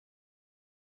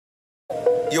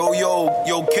Yo,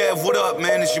 Kev, what up,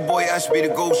 man? It's your boy SB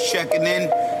the Ghost checking in,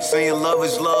 saying love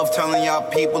is love, telling y'all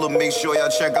people to make sure y'all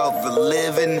check out the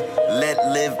Livin, Let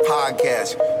Live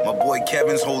podcast. My boy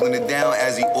Kevin's holding it down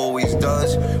as he always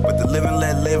does. But the Livin,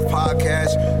 Let Live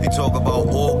podcast, they talk about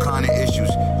all kind of issues,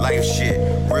 life shit,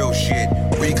 real shit,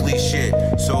 weekly shit.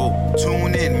 So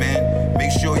tune in, man.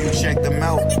 Make sure you check them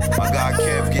out. My guy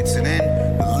Kev gets it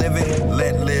in. The Livin,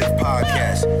 Let Live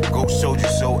podcast. Go Soldier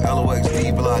Soul,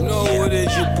 LOXD Block. You know who it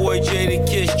is, your boy Jay the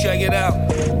Kiss. Check it out.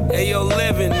 Hey, yo,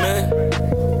 Livin, man.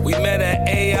 We met at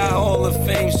AI Hall of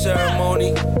Fame ceremony.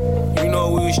 You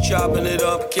know, we was chopping it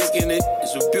up, kicking it.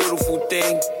 It's a beautiful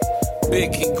thing.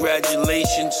 Big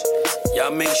congratulations.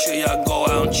 Y'all make sure y'all go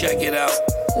out and check it out.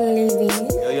 Livin.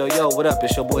 Yo, what up?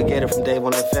 It's your boy Gator from Dave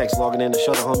on FX, logging in to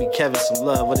show the homie Kevin some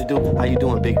love. What it do? How you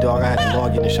doing, big dog? I had to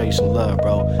log in to show you some love,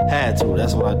 bro. Had to.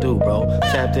 That's what I do, bro.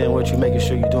 Tapped in with you, making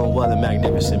sure you're doing well and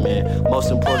magnificent, man.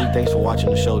 Most importantly, thanks for watching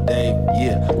the show, Dave.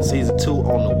 Yeah, season 2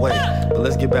 on the way. But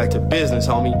let's get back to business,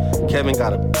 homie. Kevin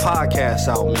got a podcast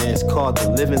out, man. It's called the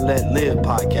Livin, Let Live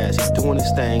podcast. He's doing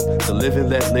his thing, the Livin,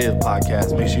 Let Live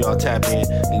podcast. Make sure y'all tap in.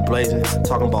 He blazing,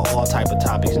 talking about all type of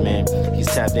topics, man. He's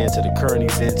tapped into the current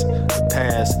events, the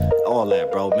past, all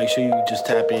that, bro. Make sure you just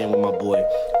tap in with my boy.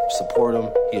 Support him.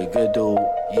 He a good dude.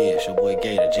 Yeah, it's your boy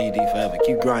Gator. GD forever.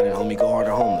 Keep grinding, homie. Go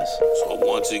harder, homeless. So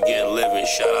once again, Livin,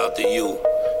 shout out to you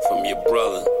from your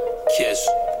brother. Kiss.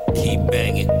 Keep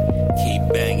banging. Keep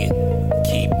banging.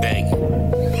 Keep banging.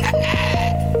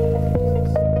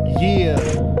 Yeah.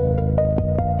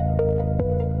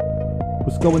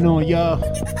 What's going on, y'all?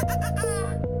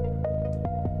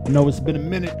 I know it's been a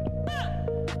minute.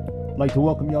 I'd like to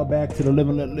welcome y'all back to the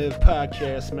Livin, Let Live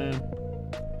podcast, man.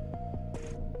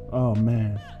 Oh,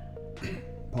 man.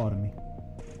 Pardon me.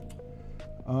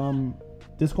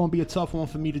 This is going to be a tough one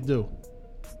for me to do.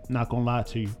 Not going to lie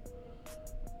to you.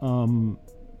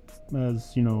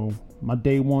 As, you know, my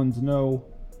day ones know,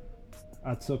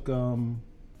 I took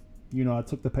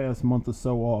the past month or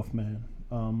so off, man.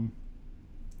 And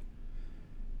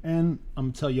I'm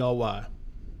going to tell y'all why.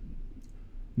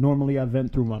 Normally I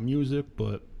vent through my music,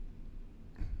 but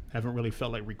haven't really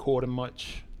felt like recording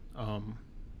much.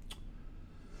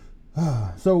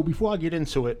 So before I get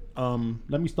into it,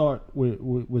 let me start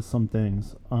with some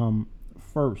things.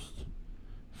 First,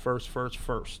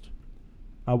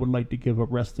 I would like to give a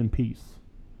rest in peace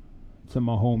to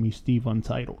my homie Steve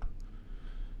Untitled.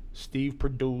 Steve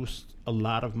produced a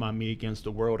lot of my Me Against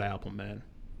the World album, man.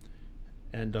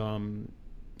 And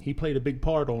he played a big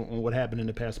part on what happened in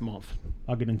the past month.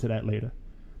 I'll get into that later.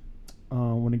 I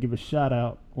want to give a shout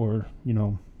out, or, you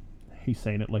know, he's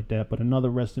saying it like that, but another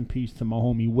rest in peace to my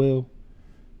homie Will,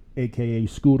 aka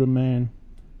Scooter Man.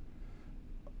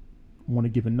 I want to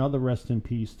give another rest in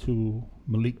peace to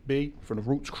Malik B from the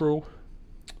Roots crew.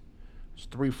 There's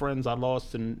 3 friends I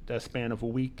lost in that span of a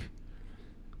week.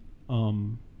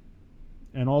 And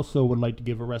also would like to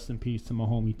give a rest in peace to my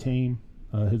homie Tame,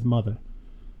 his mother.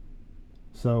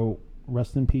 So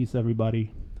rest in peace,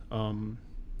 everybody. You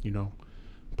know,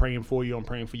 praying for you. I'm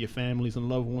praying for your families and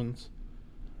loved ones.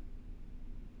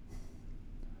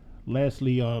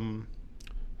 Lastly,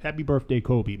 happy birthday,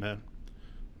 Kobe, man.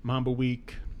 Mamba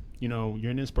Week, you know,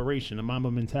 you're an inspiration. The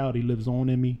Mamba mentality lives on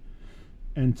in me.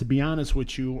 And to be honest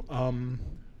with you,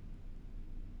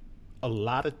 a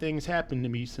lot of things happened to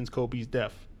me since Kobe's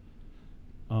death.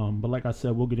 But like I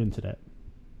said, we'll get into that.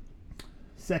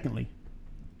 Secondly,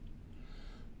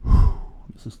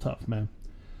 this is tough, man.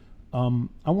 I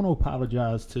want to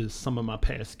apologize to some of my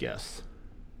past guests.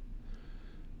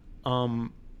 So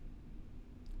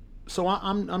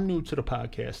I'm new to the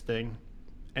podcast thing,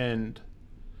 and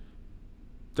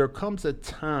there comes a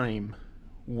time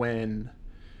when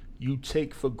you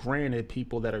take for granted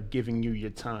people that are giving you your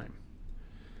time.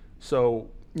 So,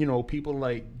 you know, people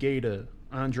like Gator,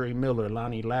 Andre Miller,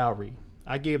 Lonnie Lowry,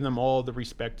 I gave them all the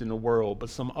respect in the world, but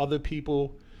some other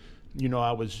people, you know,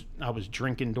 I was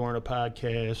drinking during the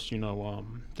podcast. You know,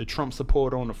 the Trump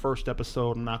supporter on the first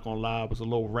episode, I'm not gonna lie, I was a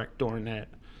little wrecked during that.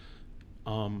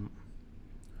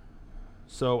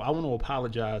 So I want to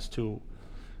apologize to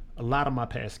a lot of my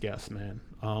past guests, man.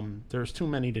 There's too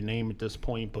many to name at this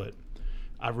point, but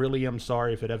I really am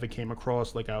sorry if it ever came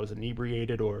across like I was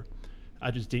inebriated or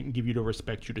I just didn't give you the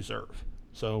respect you deserve.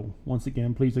 So once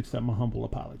again, please accept my humble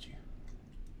apology.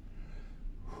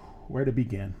 Where to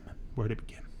begin?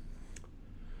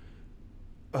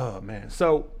 Oh, man.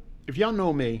 So if y'all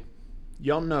know me,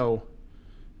 y'all know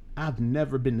I've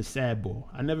never been the sad boy.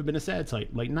 I've never been a sad type.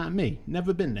 Like, not me.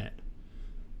 Never been that.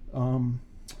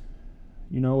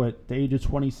 You know, at the age of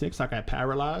 26, I got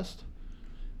paralyzed.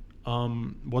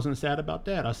 Wasn't sad about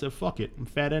that. I said, fuck it. I'm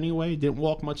fat anyway. Didn't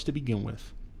walk much to begin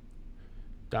with.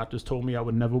 Doctors told me I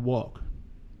would never walk.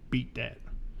 Beat that.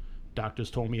 Doctors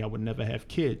told me I would never have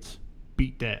kids.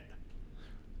 Beat that.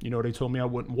 You know, they told me I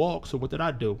wouldn't walk, so what did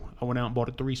I do? I went out and bought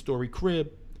a 3-story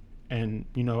crib, and,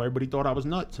 you know, everybody thought I was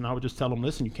nuts, and I would just tell them,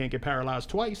 listen, you can't get paralyzed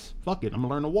twice. Fuck it, I'm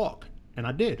gonna learn to walk. And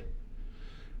I did.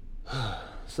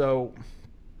 So,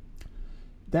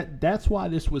 that's why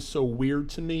this was so weird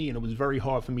to me, and it was very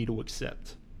hard for me to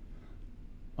accept.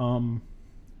 Damn.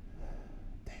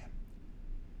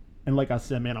 And like I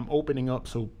said, man, I'm opening up,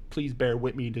 so please bear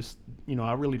with me. Just, you know,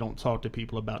 I really don't talk to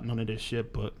people about none of this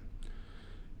shit, but,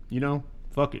 you know,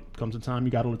 fuck it. Comes a time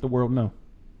you gotta let the world know.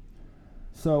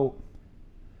 So,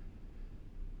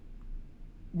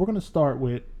 we're gonna start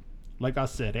with, like I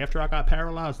said, after I got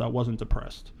paralyzed, I wasn't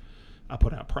depressed. I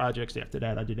put out projects after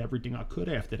that. I did everything I could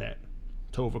after that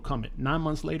to overcome it. 9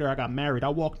 months later, I got married. I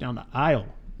walked down the aisle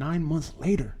 9 months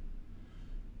later.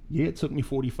 Yeah, it took me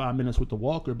 45 minutes with the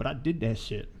walker, but I did that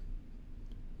shit.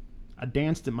 I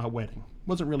danced at my wedding.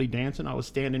 Wasn't really dancing. I was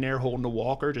standing there holding the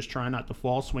walker, just trying not to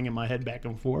fall, swinging my head back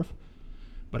and forth.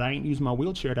 But I ain't used my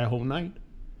wheelchair that whole night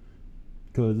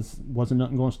because wasn't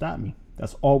nothing going to stop me.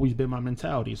 That's always been my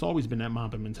mentality. It's always been that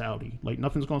Mamba mentality. Like,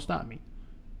 nothing's going to stop me.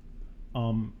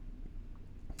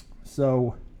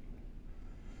 So,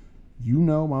 you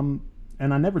know,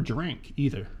 and I never drank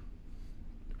either.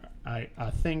 I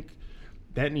think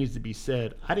that needs to be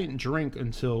said. I didn't drink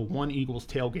until one Eagles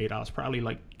tailgate. I was probably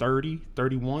like 30,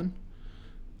 31.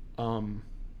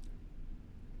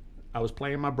 I was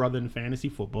playing my brother in fantasy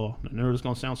football. I know it's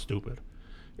going to sound stupid.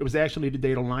 It was actually the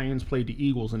day the Lions played the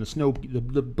Eagles in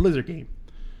the blizzard game.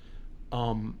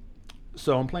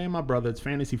 So I'm playing my brother. It's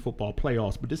fantasy football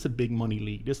playoffs, but this is a big money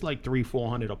league. This is like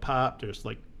 $300-400 a pop. There's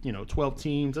like, 12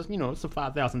 teams. That's, it's a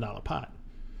 $5,000 pot.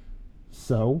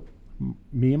 So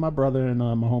me and my brother and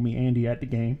my homie Andy at the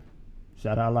game.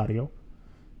 Shout out Ladio.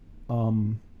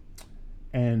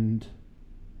 And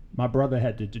my brother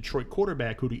had the Detroit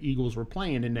quarterback who the Eagles were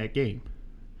playing in that game.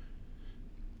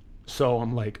 So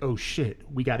I'm like, oh shit,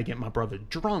 we got to get my brother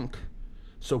drunk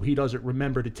so he doesn't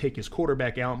remember to take his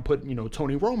quarterback out and put,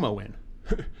 Tony Romo in.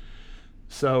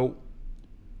 So,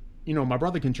 my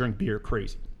brother can drink beer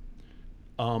crazy.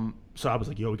 So I was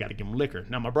like, yo, we got to give him liquor.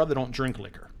 Now, my brother don't drink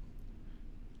liquor.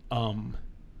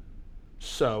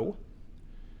 So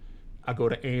I go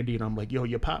to Andy and I'm like, yo,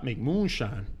 your pop make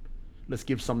moonshine. Let's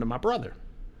give some to my brother.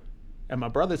 And my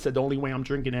brother said the only way I'm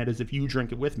drinking that is if you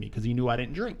drink it with me because he knew I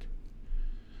didn't drink.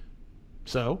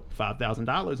 So $5,000,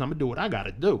 I'm going to do what I got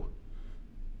to do.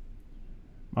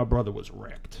 My brother was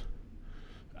wrecked.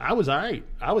 I was all right.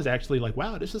 I was actually like,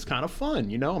 wow, this is kind of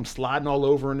fun. I'm sliding all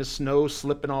over in the snow,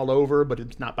 slipping all over, but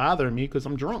it's not bothering me because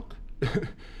I'm drunk.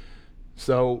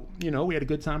 So, we had a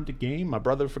good time at the game. My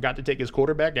brother forgot to take his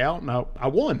quarterback out, and I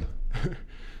won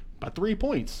by 3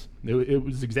 points. It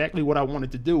was exactly what I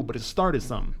wanted to do, but it started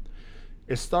something.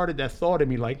 It started that thought in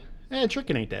me like,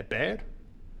 drinking ain't that bad.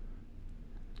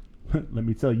 Let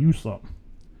me tell you something.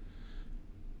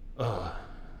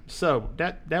 So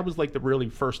that was like the really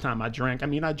first time I drank. I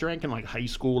mean, I drank in like high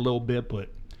school a little bit, but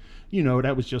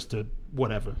that was just a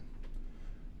whatever.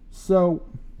 So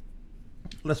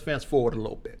let's fast forward a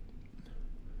little bit.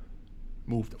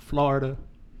 Move to Florida.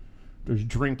 There's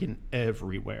drinking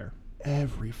everywhere.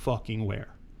 Every fucking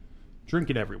where.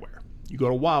 Drinking everywhere. You go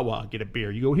to Wawa, get a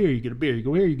beer. You go here, you get a beer. You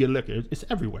go here, you get liquor. It's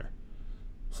everywhere.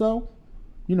 So,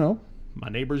 my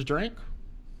neighbors drank.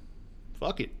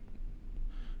 Fuck it.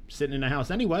 Sitting in the house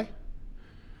anyway.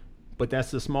 But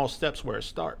that's the small steps where it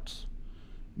starts.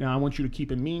 Now, I want you to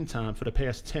keep in meantime, for the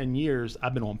past 10 years,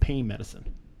 I've been on pain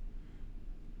medicine.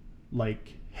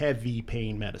 Like, heavy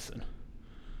pain medicine.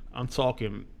 I'm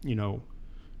talking,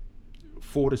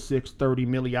 4 to 6, 30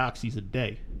 millioxys a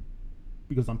day.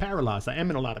 Because I'm paralyzed. I am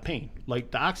in a lot of pain.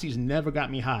 Like, the oxys never got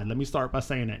me high. Let me start by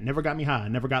saying that. Never got me high.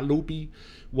 Never got loopy.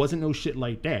 Wasn't no shit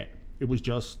like that. It was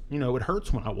just, it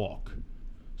hurts when I walk.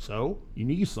 So, you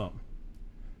need something.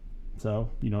 So,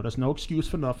 that's no excuse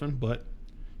for nothing, but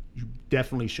you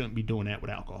definitely shouldn't be doing that with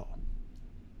alcohol.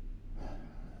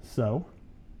 So,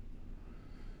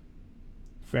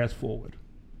 fast forward.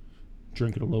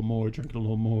 Drinking a little more, drinking a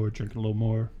little more, drinking a little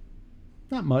more.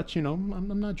 Not much,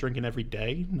 I'm not drinking every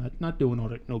day. Not doing all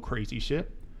that, no crazy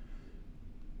shit.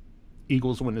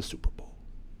 Eagles win the Super Bowl.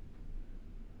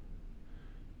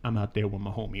 I'm out there with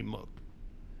my homie Mook.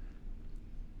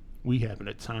 We having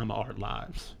a time of our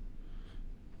lives.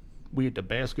 We at the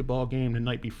basketball game the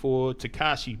night before.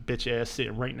 Takashi bitch ass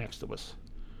sitting right next to us.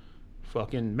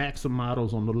 Fucking Maxim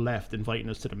models on the left inviting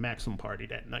us to the Maxim party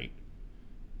that night.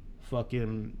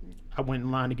 Fucking, I went in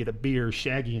line to get a beer,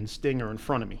 Shaggy and Stinger in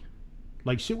front of me.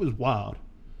 Like, shit was wild.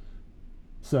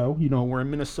 So, we're in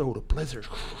Minnesota, blizzard.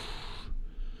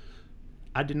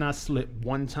 I did not slip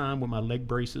one time with my leg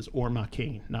braces or my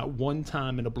cane. Not one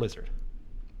time in a blizzard.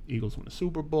 Eagles win the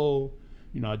Super Bowl.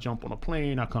 I jump on a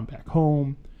plane. I come back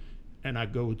home. And I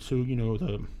go to,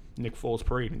 the Nick Foles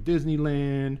parade in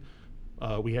Disneyland.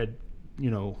 We had,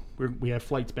 we had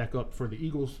flights back up for the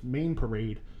Eagles main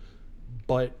parade.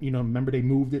 But, remember they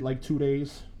moved it like 2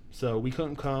 days. So we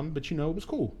couldn't come. But, it was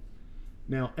cool.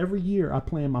 Now, every year I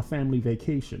plan my family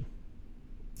vacation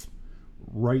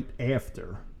right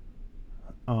after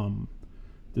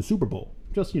the Super Bowl.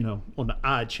 Just, on the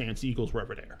odd chance the Eagles were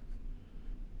ever there.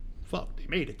 Fuck, they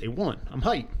made it. They won. I'm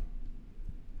hyped.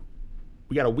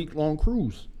 We got a week-long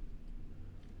cruise.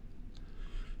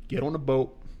 Get on the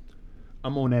boat.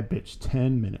 I'm on that bitch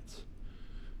 10 minutes.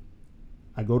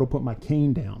 I go to put my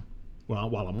cane down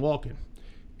while I'm walking.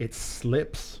 It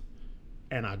slips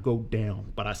and I go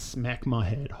down, but I smack my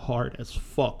head hard as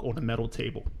fuck on the metal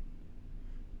table.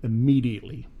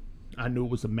 Immediately, I knew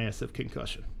it was a massive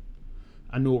concussion.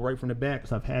 I knew it right from the back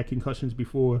because I've had concussions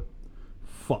before.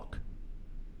 Fuck.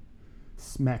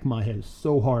 Smack my head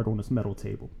so hard on this metal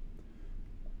table.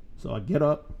 So I get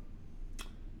up.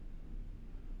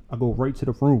 I go right to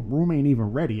the room. Room ain't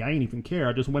even ready. I ain't even care.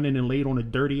 I just went in and laid on a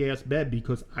dirty ass bed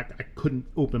because I couldn't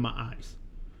open my eyes.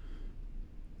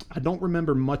 I don't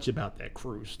remember much about that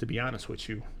cruise, to be honest with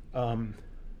you.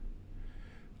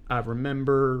 I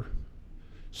remember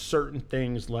certain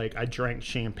things like I drank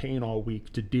champagne all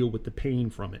week to deal with the pain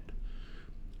from it.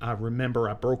 I remember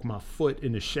I broke my foot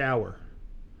in the shower.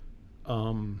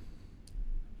 I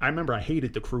remember I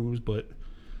hated the cruise, but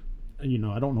I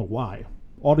don't know why.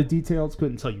 All the details,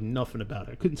 couldn't tell you nothing about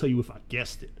it. I couldn't tell you if I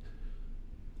guessed it.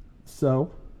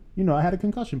 So, I had a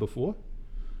concussion before.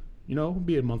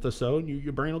 Be a month or so and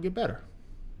your brain will get better.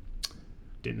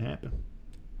 Didn't happen.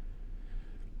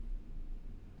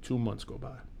 2 months go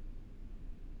by.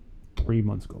 3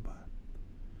 months go by.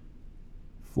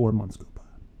 4 months go by.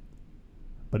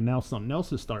 But now something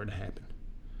else is starting to happen.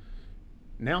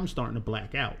 Now I'm starting to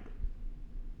black out.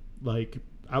 Like,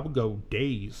 I would go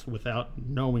days without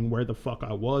knowing where the fuck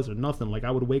I was or nothing. Like,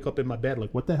 I would wake up in my bed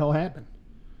like, what the hell happened?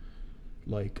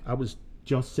 Like, I was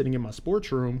just sitting in my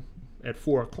sports room at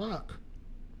 4 o'clock.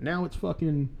 Now it's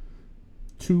fucking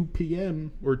 2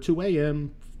 p.m. or 2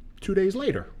 a.m. 2 days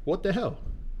later. What the hell?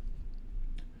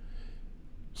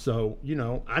 So,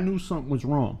 I knew something was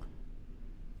wrong.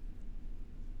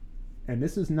 And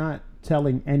this is not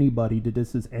telling anybody that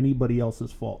this is anybody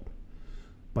else's fault.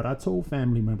 But I told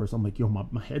family members, I'm like, yo,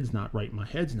 my head's not right. My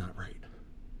head's not right.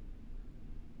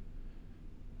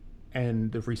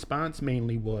 And the response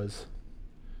mainly was,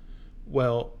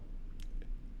 well,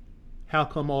 how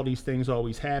come all these things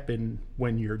always happen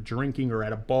when you're drinking or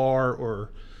at a bar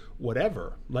or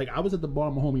whatever? Like, I was at the bar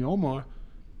with my homie Omar.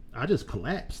 I just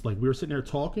collapsed. Like, we were sitting there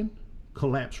talking,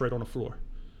 collapsed right on the floor.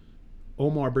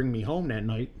 Omar bring me home that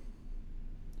night.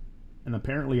 And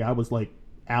apparently I was like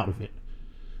out of it.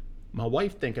 My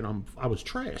wife thinking I was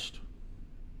trashed.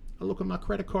 I look at my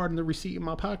credit card and the receipt in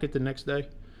my pocket the next day.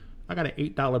 I got an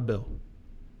 $8 bill.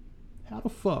 How the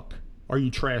fuck are you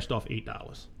trashed off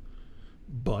 $8?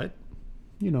 But,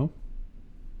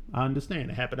 I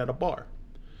understand. It happened at a bar.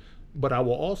 But I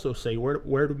will also say,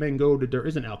 where do men go that there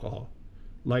isn't alcohol?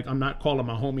 Like, I'm not calling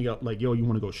my homie up like, yo, you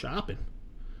want to go shopping?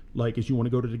 Like, if you want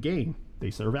to go to the game,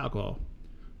 they serve alcohol.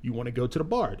 You want to go to the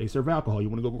bar, they serve alcohol. You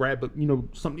want to go grab,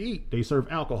 something to eat, they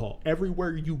serve alcohol.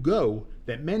 Everywhere you go,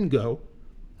 that men go,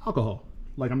 alcohol.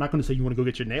 Like, I'm not going to say you want to go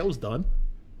get your nails done.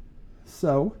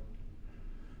 So,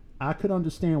 I could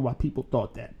understand why people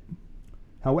thought that.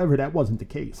 However, that wasn't the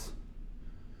case.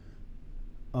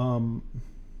 Now,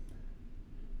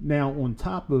 on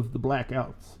top of the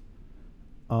blackouts,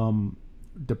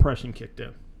 depression kicked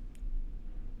in.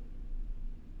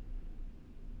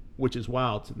 Which is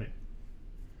wild to me.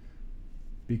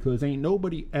 Because ain't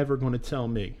nobody ever going to tell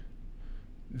me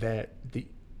that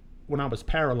when I was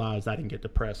paralyzed, I didn't get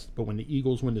depressed. But when the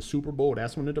Eagles win the Super Bowl,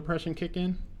 that's when the depression kick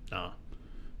in? Nah,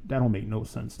 that don't make no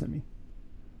sense to me.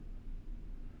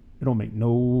 It don't make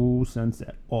no sense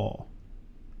at all.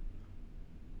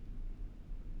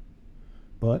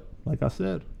 But, like I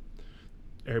said,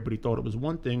 everybody thought it was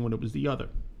one thing when it was the other.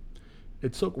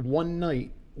 It took one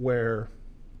night where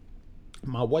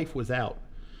my wife was out.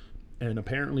 And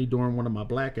apparently during one of my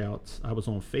blackouts, I was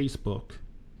on Facebook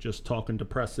just talking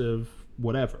depressive,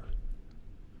 whatever.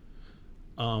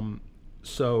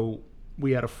 So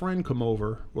we had a friend come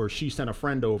over, or she sent a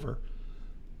friend over,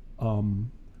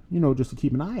 just to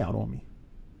keep an eye out on me.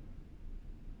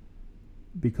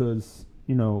 Because,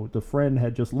 the friend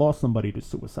had just lost somebody to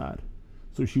suicide.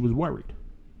 So she was worried.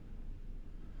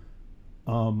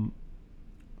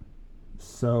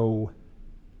 So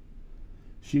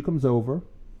She comes over.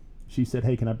 She said,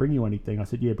 hey, can I bring you anything? I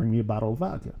said, yeah, bring me a bottle of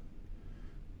vodka.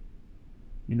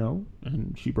 You know,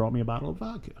 and she brought me a bottle of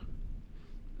vodka.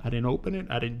 I didn't open it.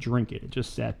 I didn't drink it. It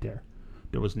just sat there.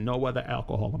 There was no other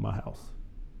alcohol in my house.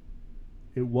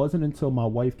 It wasn't until my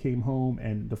wife came home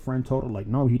and the friend told her, like,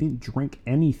 no, he didn't drink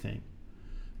anything.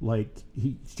 Like,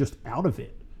 he's just out of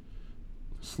it.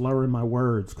 Slurring my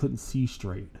words, couldn't see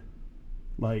straight.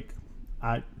 Like,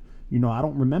 I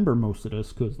don't remember most of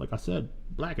this because, like I said,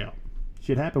 blackout.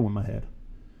 Shit happened with my head.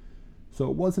 So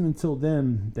it wasn't until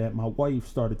then that my wife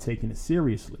started taking it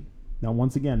seriously. Now,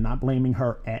 once again, not blaming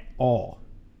her at all.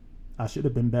 I should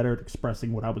have been better at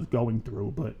expressing what I was going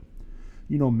through, but,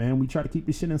 you know, man, we try to keep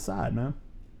this shit inside, man.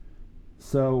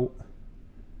 So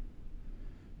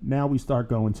now we start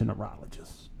going to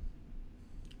neurologists.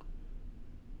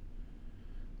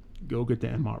 Go get the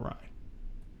MRI.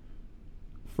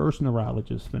 First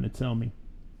neurologist finna tell me,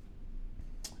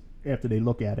 after they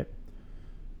look at it,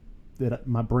 that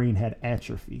my brain had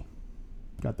atrophy.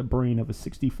 Got the brain of a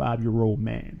 65-year-old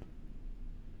man.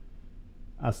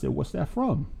 I said, what's that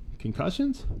from?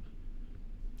 Concussions?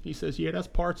 He says, yeah, that's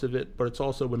parts of it, but it's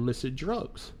also illicit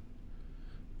drugs.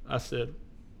 I said,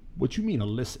 what you mean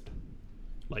illicit?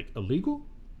 Like illegal?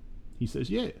 He says,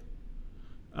 yeah.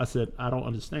 I said, I don't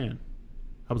understand.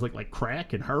 I was like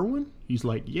crack and heroin? He's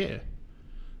like, yeah.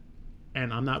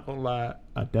 And I'm not gonna lie,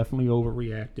 I definitely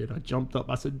overreacted. I jumped up.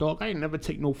 I said, dog, I ain't never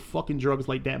take no fucking drugs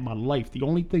like that in my life. The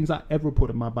only things I ever put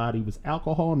in my body was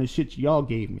alcohol and the shit y'all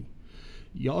gave me.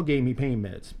 Y'all gave me pain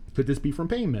meds. Could this be from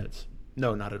pain meds?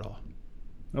 No, not at all.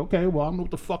 Okay, well, I don't know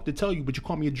what the fuck to tell you, but you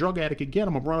call me a drug addict again,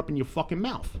 I'm gonna run up in your fucking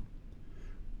mouth.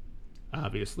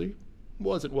 Obviously,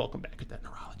 wasn't welcome back at that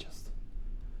neurologist.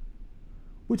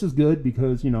 Which is good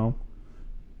because, you know,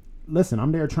 listen,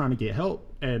 I'm there trying to get help.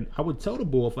 And I would tell the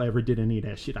boy if I ever did any of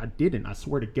that shit. I didn't. I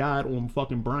swear to God, on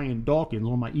fucking Brian Dawkins,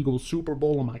 on my Eagles Super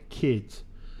Bowl, on my kids.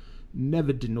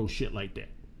 Never did no shit like that.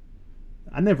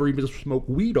 I never even smoked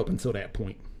weed up until that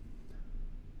point.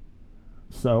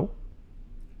 So,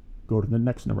 go to the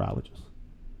next neurologist.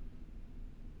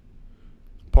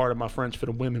 Part of my French for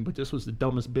the women, but this was the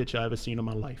dumbest bitch I ever seen in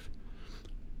my life.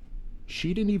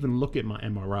 She didn't even look at my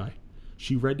MRI.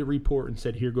 She read the report and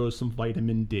said, here goes some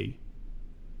vitamin D.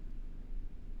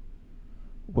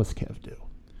 What's Kev do?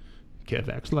 Kev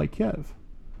acts like Kev.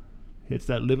 Hits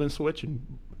that Livin switch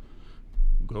and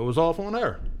goes off on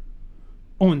her.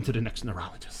 On to the next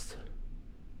neurologist.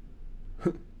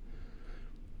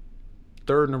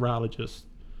 Third neurologist.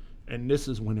 And this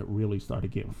is when it really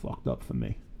started getting fucked up for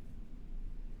me.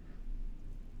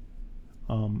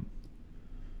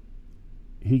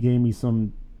 He gave me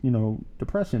some,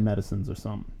 depression medicines or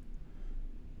something.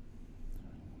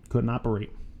 Couldn't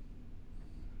operate.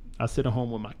 I sit at home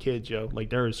with my kids, yo. Like,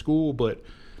 they're in school, but,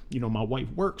 my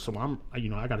wife works, so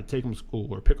I got to take them to school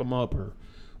or pick them up or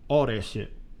all that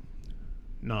shit.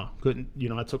 No, couldn't.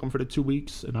 I took them for the 2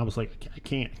 weeks, and I was like, I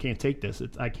can't take this.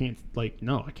 I can't. They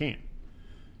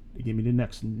gave me the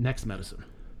next medicine.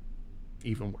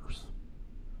 Even worse.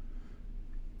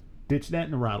 Ditch that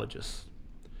neurologist.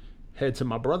 Head to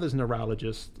my brother's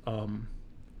neurologist,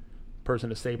 person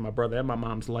that saved my brother and my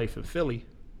mom's life in Philly.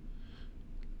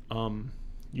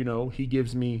 He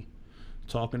gives me,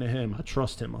 talking to him, I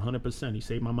trust him 100%. He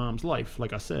saved my mom's life,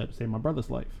 like I said, saved my brother's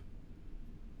life.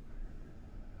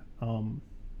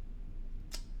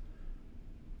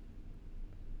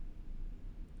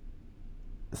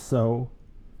 So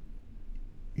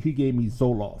he gave me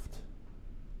Zoloft.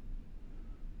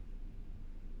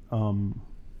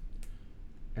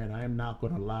 And I am not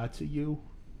going to lie to you.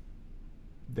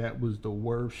 That was the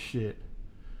worst shit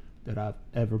that I've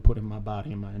ever put in my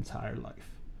body in my entire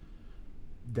life.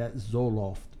 That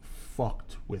Zoloft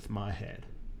fucked with my head.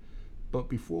 But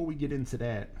before we get into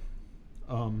that,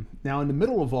 now in the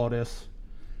middle of all this,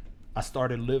 I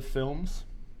started Live Films.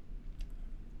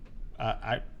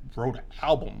 I wrote an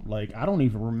album. Like, I don't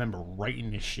even remember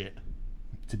writing this shit,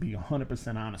 to be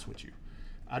 100% honest with you.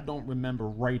 I don't remember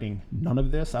writing none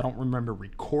of this. I don't remember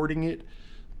recording it.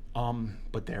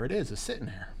 But there it is. It's sitting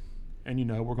there. And,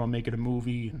 we're going to make it a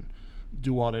movie and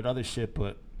do all that other shit.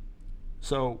 But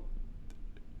so,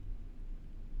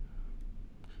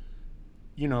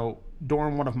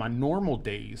 during one of my normal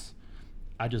days,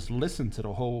 I just listened to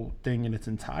the whole thing in its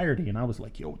entirety. And I was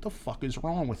like, yo, what the fuck is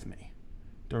wrong with me?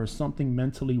 There is something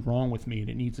mentally wrong with me and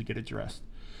it needs to get addressed.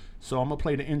 So I'm going to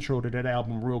play the intro to that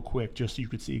album real quick just so you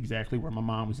could see exactly where my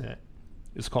mom was at.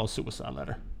 It's called Suicide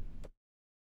Letter.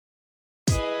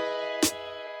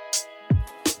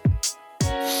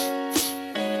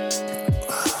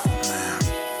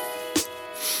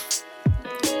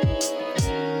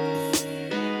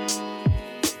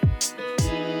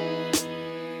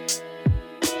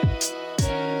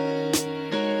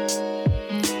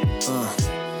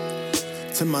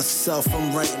 myself,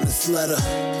 I'm writing this letter.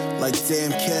 Like,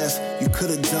 damn, Kev, you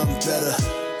could've done better.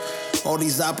 All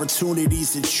these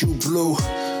opportunities that you blew.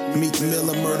 Meek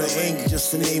Miller, Murder Inc.,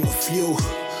 just to name a few.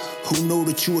 Who knew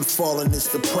that you would fall in this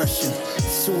depression?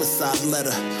 Suicide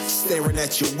letter, staring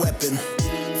at your weapon.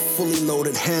 Fully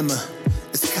loaded hammer,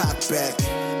 it's cocked back.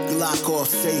 Glock off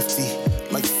safety,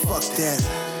 like fuck that.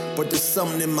 But there's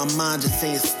something in my mind just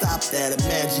saying stop that.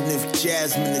 Imagine if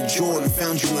Jasmine and Jordan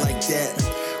found you like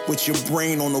that, with your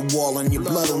brain on the wall and your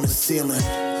blood on the ceiling.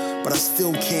 But I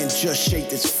still can't just shake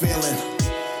this feeling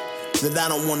that I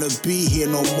don't wanna be here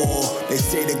no more. They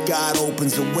say that God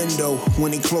opens a window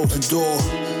when he closes the door.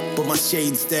 But my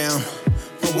shade's down,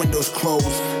 my window's closed.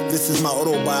 This is my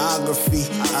autobiography,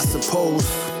 I suppose.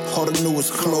 All the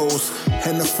newest clothes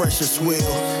and the freshest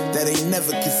wheel that ain't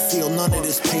never conceal none of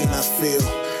this pain I feel.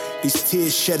 These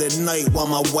tears shed at night while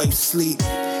my wife sleep,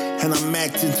 and I'm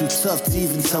acting too tough to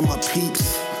even tell my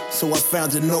peeps. So I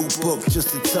found a notebook just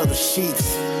to tell the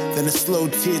sheets. Then a slow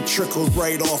tear trickles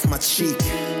right off my cheek.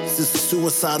 Is this a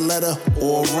suicide letter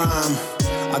or a rhyme?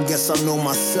 I guess I know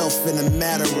myself in a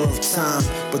matter of time.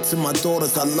 But to my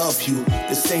daughters, I love you,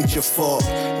 this ain't your fault.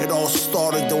 It all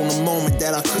started on the moment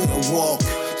that I couldn't walk.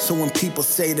 So when people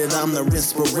say that I'm their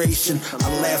inspiration, I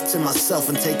laugh to myself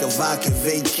and take a vodka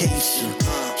vacation.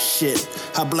 Shit,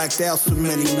 I blacked out so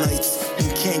many nights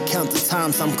and can't count the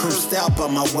times I'm cursed out by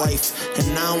my wife.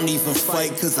 And I don't even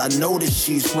fight cause I know that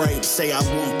she's right. Say I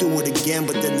won't do it again,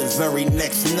 but then the very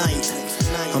next night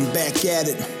I'm back at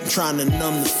it, trying to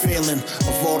numb the feeling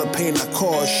of all the pain I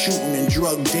caused shooting and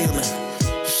drug dealing.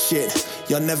 Shit,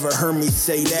 y'all never heard me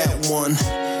say that one.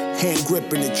 Hand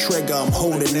gripping the trigger, I'm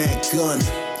holding that gun.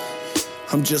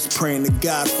 I'm just praying to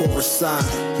God for a sign.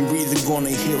 You're either gonna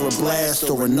hear a blast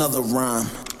or another rhyme.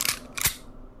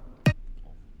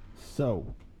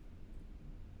 So,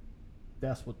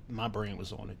 that's what my brain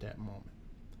was on at that moment.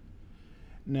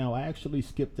 Now, I actually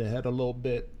skipped ahead a little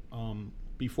bit.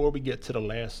 Before we get to the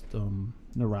last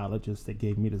neurologist that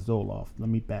gave me the Zoloft, let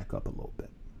me back up a little bit.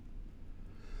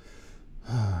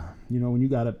 You know, when you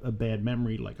got a bad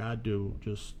memory like I do,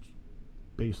 just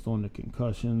based on the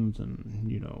concussions and,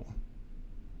 you know,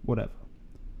 whatever.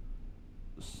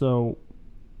 So,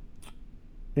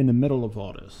 in the middle of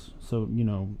all this, so, you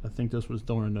know, I think this was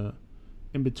during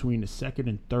in between the second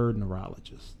and third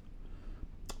neurologist.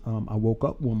 I woke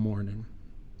up one morning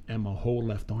and my whole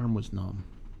left arm was numb.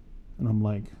 And I'm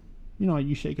like, you know,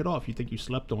 you shake it off. You think you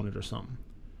slept on it or something.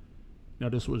 Now,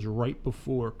 this was right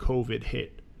before COVID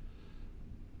hit.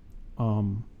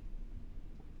 I'm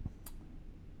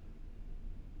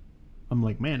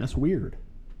like, man, that's weird.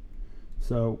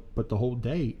 So, but the whole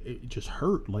day, it just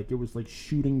hurt. Like, it was like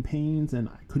shooting pains, and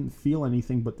I couldn't feel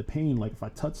anything but the pain. Like, if I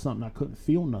touched something, I couldn't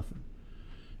feel nothing.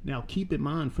 Now, keep in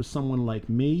mind, for someone like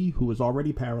me, who is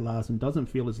already paralyzed and doesn't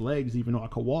feel his legs, even though I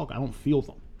could walk, I don't feel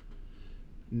them.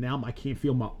 Now I can't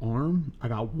feel my arm. I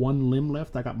got one limb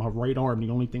left. I got my right arm, the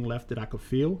only thing left that I could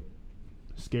feel.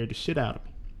 Scared the shit out of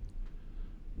me.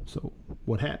 So,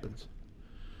 what happens?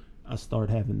 I start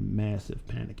having massive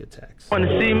panic attacks.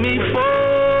 Wanna see me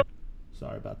fall?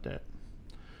 Sorry about that.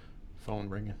 Phone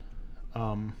ringing.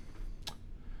 I'm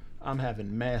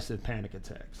having massive panic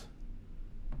attacks.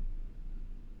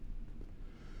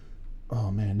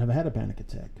 Oh man, never had a panic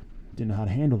attack. Didn't know how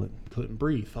to handle it. Couldn't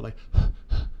breathe. Felt like, oh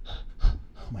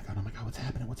my god, what's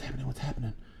happening?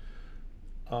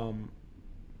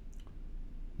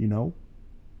 You know,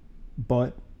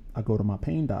 but I go to my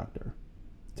pain doctor,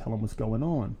 tell him what's going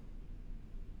on.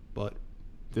 But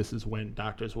this is when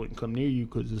doctors wouldn't come near you,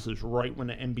 because this is right when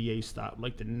the NBA stopped,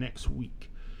 like the next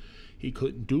week. He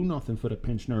couldn't do nothing for the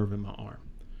pinched nerve in my arm.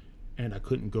 And I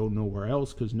couldn't go nowhere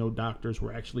else because no doctors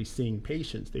were actually seeing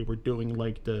patients. They were doing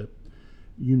like the,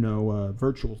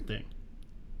 virtual thing.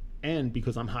 And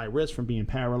because I'm high risk from being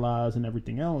paralyzed and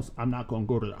everything else, I'm not going to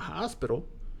go to the hospital.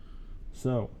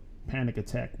 So, panic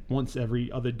attack once every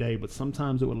other day, but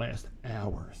sometimes it would last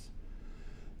hours.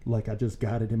 Like, I just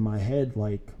got it in my head,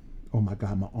 like, oh my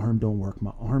God, my arm don't work.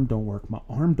 What's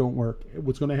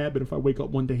going to happen if I wake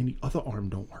up one day and the other arm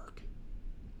don't work?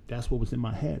 That's what was in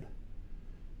my head.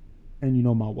 And,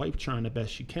 my wife trying the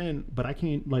best she can, but I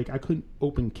couldn't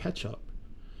open ketchup.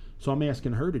 So I'm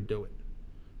asking her to do it.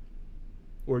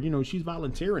 Or, she's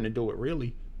volunteering to do it,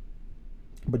 really.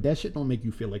 But that shit don't make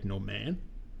you feel like no man.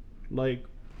 Like,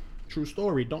 true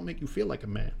story, don't make you feel like a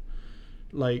man.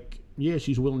 Like, yeah,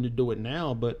 she's willing to do it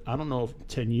now, but I don't know if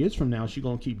 10 years from now she's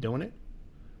going to keep doing it.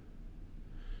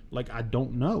 Like, I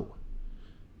don't know.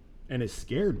 And it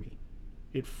scared me.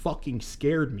 It fucking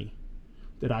scared me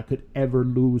that I could ever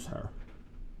lose her.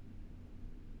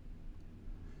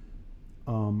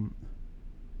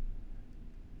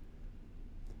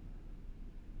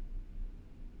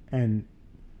 And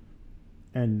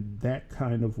that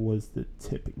kind of was the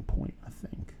tipping point, I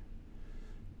think.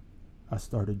 I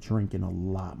started drinking a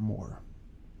lot more.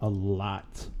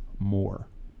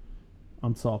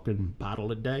 I'm talking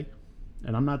bottle a day.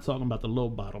 And I'm not talking about the little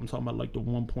bottle. I'm talking about like the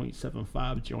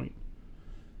 1.75 joint.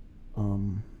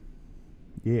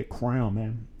 Yeah, Crown,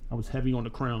 man. I was heavy on the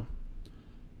Crown.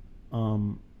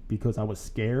 Because I was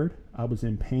scared. I was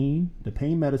in pain. The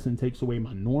pain medicine takes away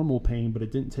my normal pain, but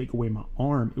it didn't take away my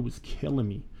arm. It was killing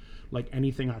me. Like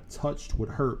anything I touched would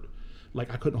hurt.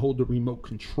 Like I couldn't hold the remote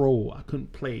control. I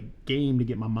couldn't play a game to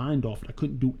get my mind off it. I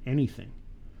couldn't do anything.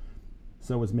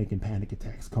 So I was making panic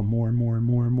attacks come more and more and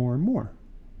more and more and more.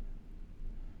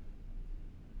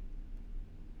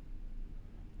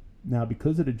 Now,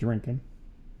 because of the drinking,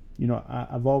 you know,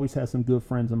 I've always had some good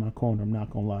friends in my corner. I'm not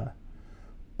going to lie.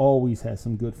 Always had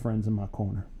some good friends in my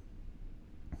corner.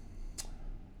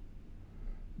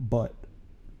 But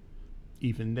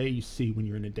even they see when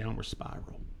you're in a downward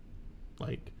spiral.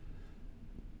 Like,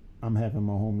 I'm having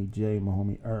my homie Jay, my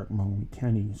homie Eric, my homie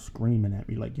Kenny screaming at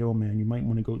me like, yo, man, you might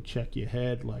want to go check your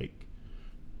head. Like,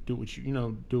 do what you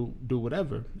know, do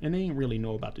whatever. And they ain't really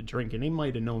know about the drinking. They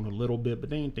might have known a little bit, but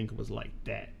they didn't think it was like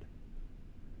that.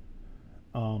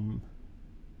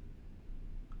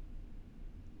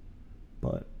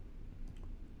 But,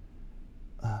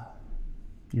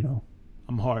 you know,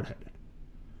 I'm hard-headed.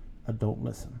 I don't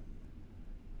listen.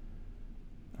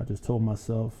 I just told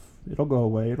myself, it'll go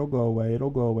away, it'll go away,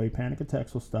 it'll go away. Panic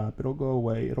attacks will stop. It'll go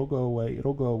away, it'll go away,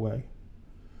 it'll go away.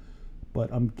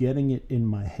 But I'm getting it in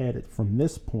my head from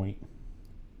this point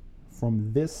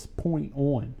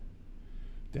on,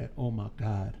 that, oh my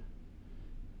God,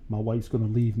 my wife's going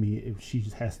to leave me if she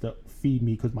just has to feed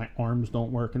me because my arms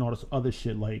don't work and all this other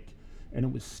shit. Like, and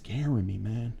it was scaring me,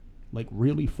 man. Like,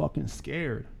 really fucking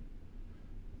scared.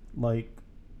 Like,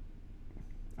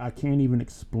 I can't even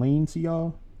explain to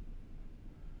y'all.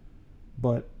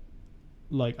 But,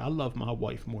 like, I love my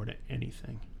wife more than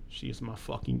anything. She is my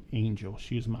fucking angel.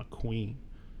 She is my queen.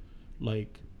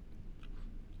 Like,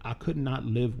 I could not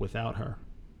live without her.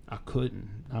 I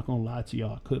couldn't. Not gonna lie to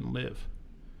y'all. I couldn't live.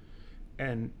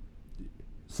 And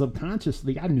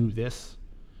subconsciously, I knew this.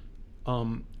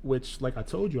 Which, like I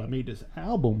told you, I made this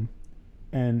album.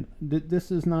 And this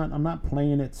is not, I'm not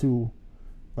playing it to,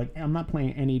 like, I'm not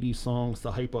playing any of these songs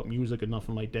to hype up music or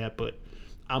nothing like that, but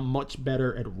I'm much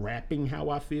better at rapping how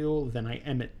I feel than I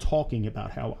am at talking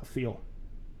about how I feel.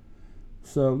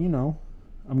 So, you know,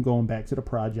 I'm going back to the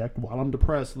project while I'm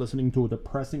depressed, listening to a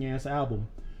depressing ass album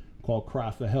called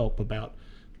Cry for Help about,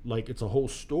 like, it's a whole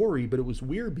story, but it was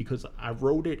weird because I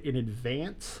wrote it in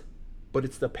advance, but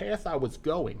it's the path I was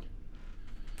going.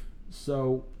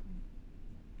 So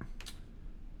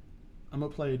I'm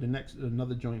gonna play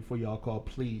another joint for y'all called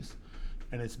Please.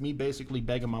 And it's me basically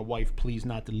begging my wife please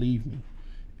not to leave me.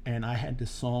 And I had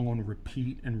this song on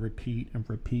repeat and repeat and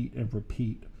repeat and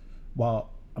repeat while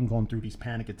I'm going through these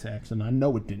panic attacks. And I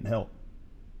know it didn't help.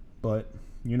 But,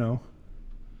 you know,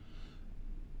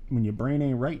 when your brain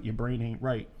ain't right, your brain ain't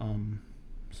right.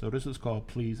 So this is called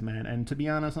Please, man. And to be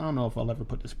honest, I don't know if I'll ever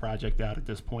put this project out at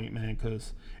this point, man,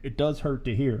 because it does hurt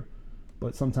to hear.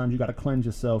 But sometimes you got to cleanse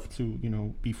yourself to, you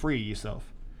know, be free of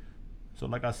yourself. So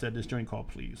like I said, this joint called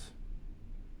Please.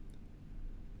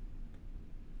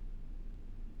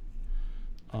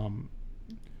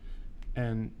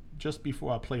 And just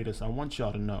before I play this, I want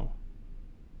y'all to know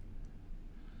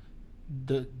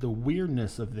the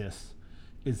weirdness of this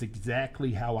is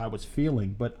exactly how I was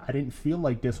feeling, but I didn't feel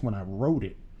like this when I wrote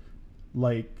it.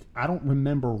 Like, I don't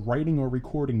remember writing or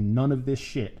recording none of this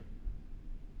shit.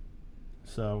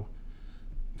 So,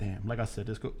 damn, like I said,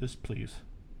 this Please.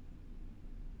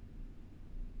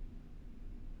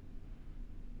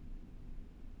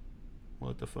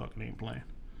 What the fuck? It ain't playing.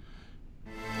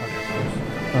 Okay,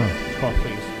 it's called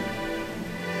Please.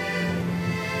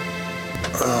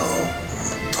 Oh,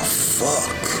 what the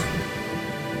fuck?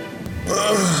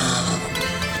 What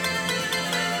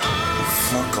the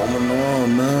fuck going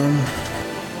on, man?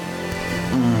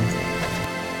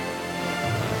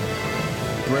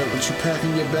 Brett, what you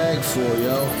packing your bag for,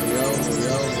 yo?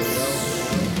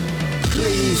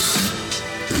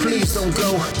 Please don't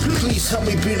go. Please help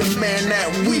me be the man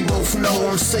that we both know.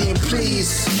 I'm saying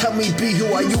please help me be who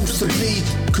I used to be.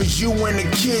 Cause you and the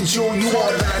kids, you all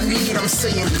that I need. I'm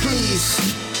saying please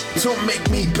don't make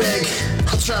me beg.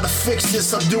 I'll try to fix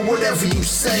this, I'll do whatever you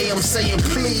say. I'm saying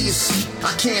please,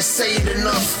 I can't say it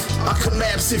enough. I'll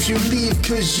collapse if you leave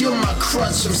cause you're my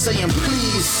crutch. I'm saying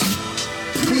please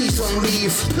don't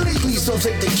leave. Please don't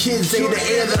take the kids, they the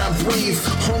air that I breathe.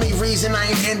 Only reason I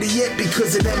ain't ended yet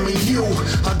because of them and you.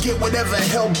 I'll get whatever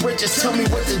help, Brett, just tell me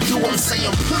what to do. I'm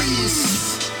saying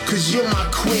please. cause you're my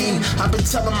queen. I've been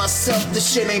telling myself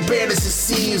this shit ain't bad as it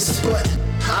seems, but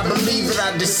I believe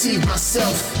that I deceive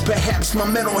myself. Perhaps my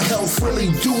mental health really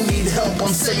do need help.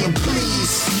 I'm saying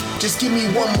please, just give me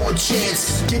one more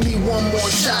chance. Give me one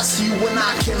more shot, see when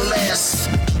I can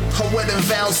last. Her wedding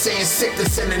vows saying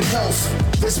sickness and in health.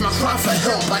 This my cry for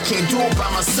help, I can't do it by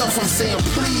myself. I'm saying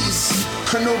please,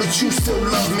 I know that you still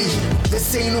love me.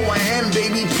 This ain't who I am,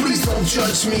 baby, please don't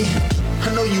judge me.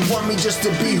 I know you want me just to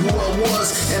be who I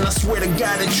was, and I swear to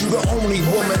God that you the only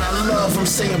woman I love. I'm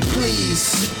saying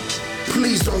please,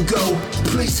 please don't go.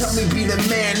 Please help me be the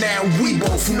man that we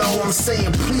both know. I'm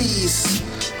saying please,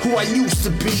 who I used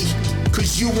to be,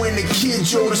 cause you and the kid,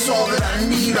 yo, that's all that I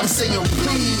need. I'm saying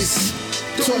please,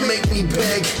 don't make me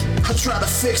beg. I'll try to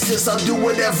fix this, I'll do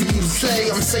whatever you say.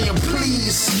 I'm saying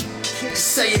please,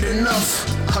 say it enough.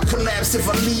 I'll collapse if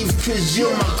I leave cause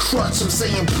you're my crutch. I'm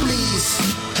saying please,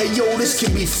 hey yo, this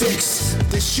can be fixed.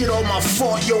 This shit all my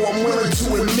fault, yo, I'm willing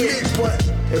to admit. But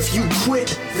if you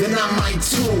quit, then I might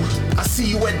too. I see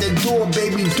you at the door,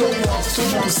 baby, don't walk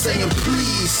through. I'm saying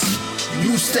please,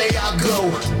 you stay, I'll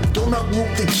go. Don't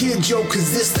uproot the kid, yo,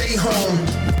 cause this stay home.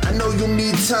 I know you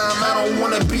need time, I don't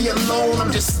wanna be alone.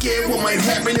 I'm just scared what might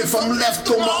happen if I'm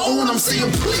left on my own. I'm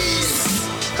saying please,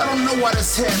 I don't know why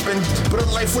this happened, but a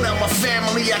life without my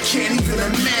family I can't even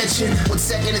imagine. One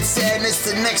second it's sadness,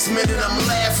 the next minute I'm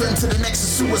laughing, to the next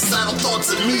is suicidal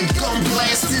thoughts of me gun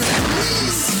blasting.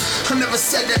 Please, I never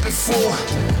said that before.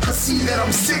 I see that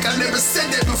I'm sick, I never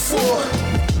said that before.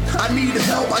 I need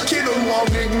help, I can't no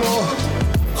longer ignore.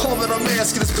 All that I'm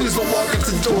asking is please don't walk out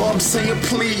the door. I'm saying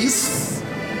please,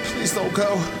 please don't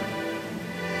go.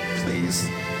 Please.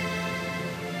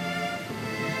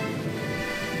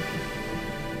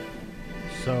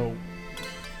 So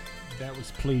that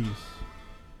was please.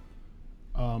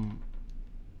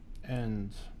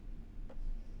 And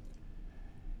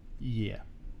yeah.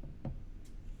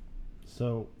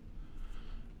 So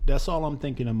that's all I'm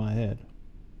thinking in my head.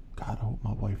 God, I hope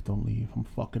my wife don't leave. I'm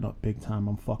fucking up big time.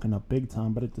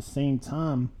 But at the same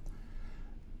time,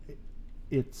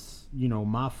 it's, you know,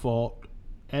 my fault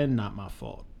and not my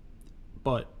fault.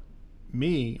 But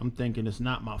me, I'm thinking it's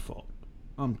not my fault.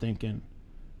 I'm thinking,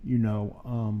 you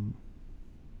know,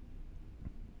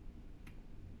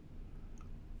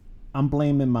 I'm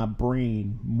blaming my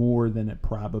brain more than it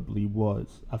probably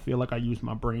was. I feel like I use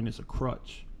my brain as a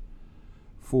crutch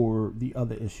for the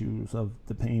other issues of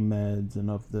the pain meds and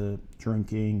of the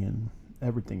drinking and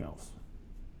everything else.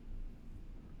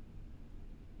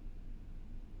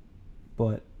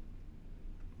 But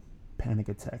panic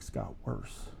attacks got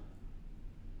worse.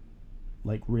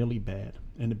 Like really bad.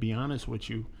 And to be honest with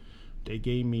you, they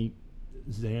gave me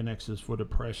Xanaxes for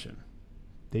depression.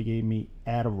 They gave me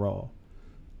Adderall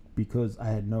because I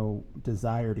had no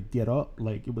desire to get up.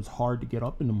 Like it was hard to get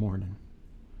up in the morning.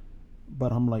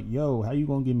 But I'm like, yo, how you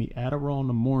gonna give me Adderall in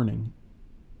the morning,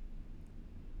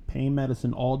 pain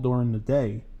medicine all during the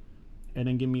day, and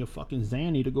then give me a fucking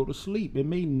Xanny to go to sleep? It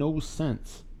made no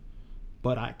sense.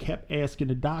 But I kept asking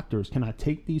the doctors, can I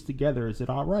take these together? Is it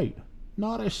all right?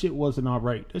 No, that shit wasn't all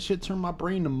right. That shit turned my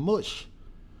brain to mush.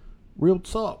 Real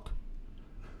talk.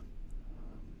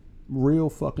 Real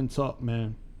fucking talk,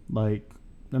 man. Like,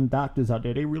 them doctors out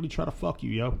there, they really try to fuck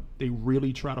you, yo. They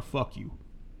really try to fuck you.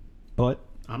 But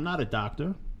I'm not a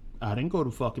doctor. I didn't go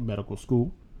to fucking medical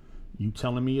school. You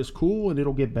telling me it's cool and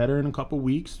it'll get better in a couple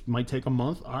weeks. Might take a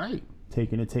month. All right.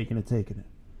 Taking it.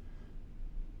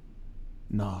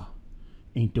 Nah.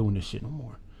 Ain't doing this shit no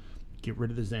more. Get rid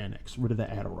of the Xanax. Rid of the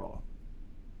Adderall.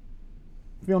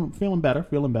 Feeling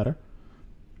better.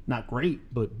 Not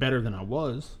great, but better than I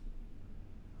was.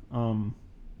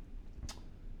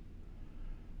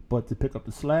 But to pick up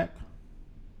the slack,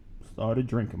 started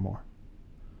drinking more.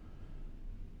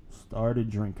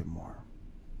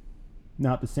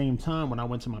 Now, at the same time, when I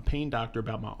went to my pain doctor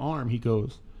about my arm, he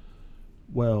goes,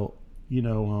 well, you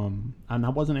know, and I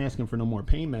wasn't asking for no more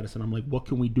pain medicine. I'm like, what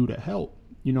can we do to help?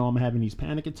 You know, I'm having these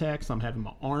panic attacks. I'm having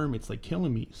my arm. It's like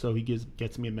killing me. So he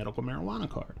gets me a medical marijuana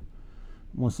card.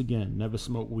 Once again, never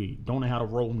smoked weed. Don't know how to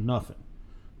roll nothing.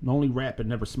 The only rapper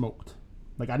never smoked.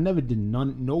 Like, I never did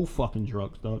no fucking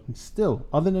drugs, dog. And still,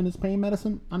 other than this pain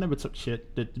medicine, I never took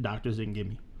shit that the doctors didn't give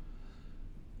me.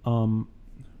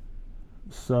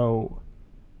 So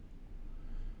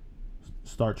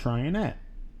start trying that.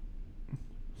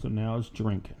 So now it's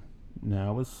drinking.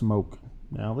 Now it's smoking.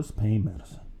 Now it's pain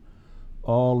medicine.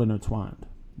 All intertwined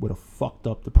with a fucked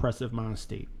up depressive mind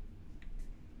state.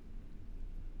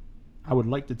 I would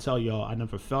like to tell y'all I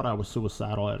never felt I was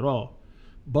suicidal at all.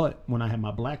 But when I had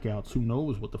my blackouts, who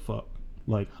knows what the fuck?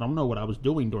 Like, I don't know what I was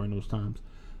doing during those times.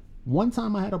 One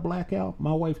time I had a blackout,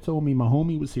 my wife told me, my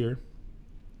homie was here.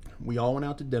 We all went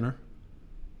out to dinner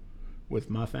with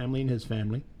my family and his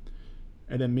family.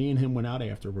 And then me and him went out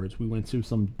afterwards. We went to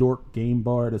some dork game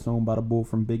bar that's owned by the bull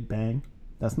from Big Bang.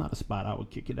 That's not a spot I would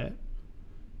kick it at.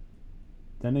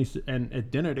 Then and at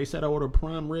dinner they said I ordered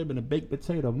prime rib and a baked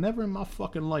potato. Never in my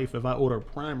fucking life have I ordered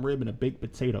prime rib and a baked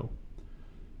potato.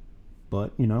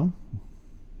 But, you know,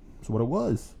 that's what it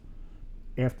was.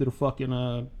 After the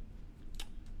fucking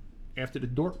after the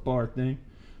dork bar thing,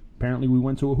 apparently we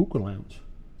went to a hookah lounge.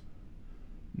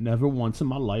 Never once in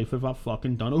my life have I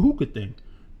fucking done a hookah thing.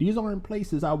 These aren't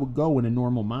places I would go in a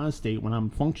normal mind state when I'm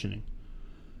functioning.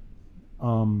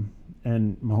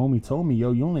 And my homie told me,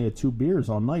 yo, you only had 2 beers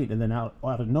all night. And then out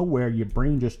of nowhere, your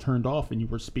brain just turned off and you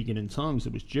were speaking in tongues.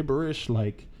 It was gibberish.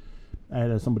 Like, I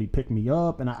had somebody pick me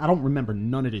up. And I don't remember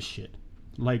none of this shit.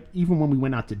 Like, even when we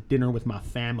went out to dinner with my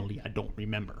family, I don't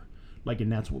remember. Like,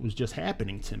 and that's what was just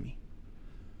happening to me.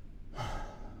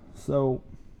 So,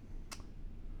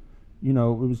 you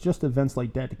know, it was just events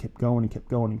like that that kept going and kept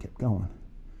going and kept going.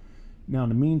 Now, in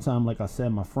the meantime, like I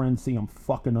said, my friends see I'm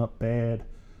fucking up bad.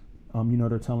 You know,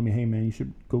 they're telling me, hey, man, you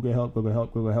should go get help, go get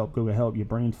help, go get help, go get help. Your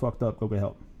brain's fucked up, go get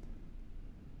help.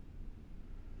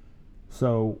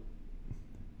 So,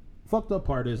 fucked up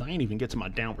part is I ain't even get to my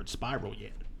downward spiral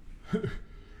yet.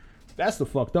 That's the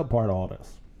fucked up part of all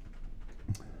this.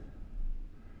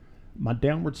 My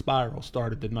downward spiral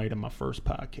started the night of my first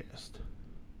podcast.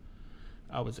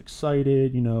 I was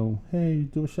excited, you know, hey,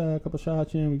 do a shot, a couple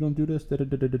shots in, we're going to do this,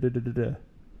 da-da-da-da-da-da-da.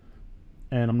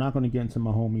 And I'm not going to get into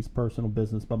my homie's personal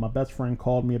business, but my best friend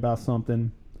called me about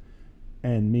something,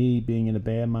 and me being in a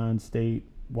bad mind state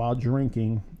while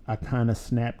drinking, I kind of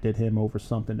snapped at him over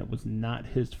something that was not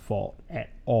his fault at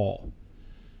all.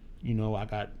 You know,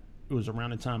 it was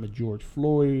around the time of George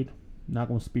Floyd, not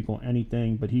going to speak on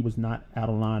anything, but he was not out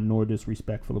of line nor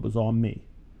disrespectful. It was all me.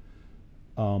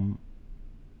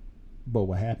 But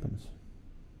what happens?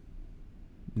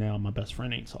 Now my best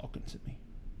friend ain't talking to me.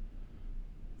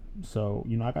 So,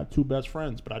 you know, I got 2 best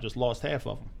friends, but I just lost half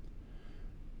of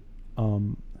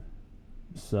them.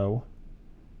 So,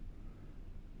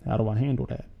 how do I handle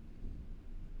that?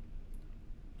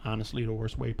 Honestly, the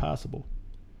worst way possible.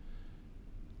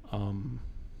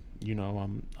 You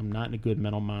know, I'm not in a good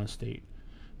mental mind state.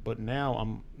 But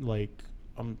now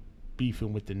I'm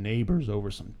beefing with the neighbors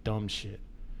over some dumb shit.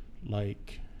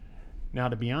 Like, now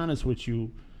to be honest with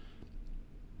you,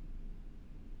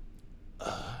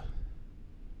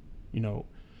 you know,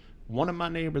 one of my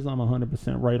neighbors, I'm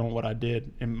 100% right on what I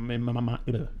did in my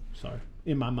mind.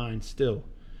 In my mind still,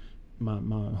 my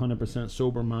 100%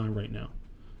 sober mind right now.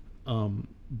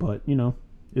 But you know,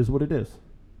 is what it is.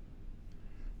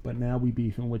 But now we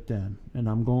beefing with them, and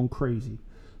I'm going crazy.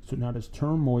 So now this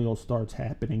turmoil starts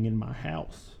happening in my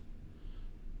house,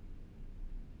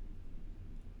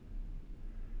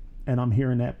 and I'm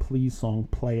hearing that Please song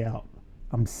play out.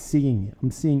 I'm seeing it. I'm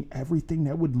seeing everything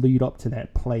that would lead up to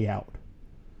that play out.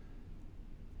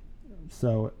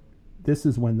 So this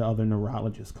is when the other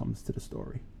neurologist comes to the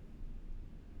story.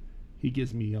 He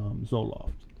gives me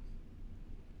Zoloft.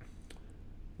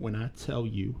 When I tell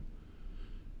you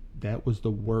that was the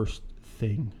worst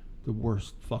thing, the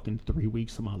worst fucking 3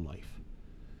 weeks of my life.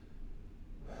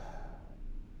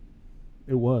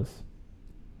 It was.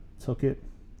 Took it.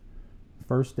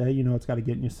 First day, you know, it's got to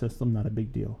get in your system, not a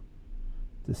big deal.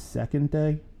 The second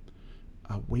day,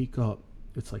 I wake up,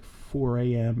 it's like 4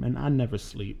 a.m. and I never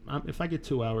sleep. If I get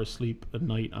 2 hours sleep a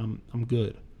night, I'm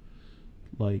good.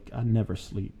 Like, I never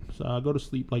sleep. So I go to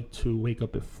sleep like 2, wake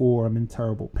up at 4, I'm in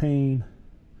terrible pain.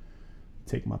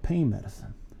 Take my pain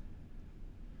medicine.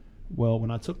 Well,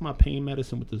 when I took my pain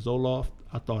medicine with the Zoloft,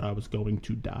 I thought I was going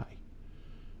to die.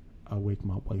 I wake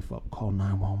my wife up, call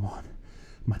 911.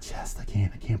 My chest, I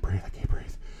can't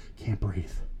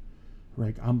breathe.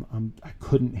 Like, I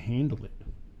couldn't handle it.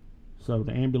 So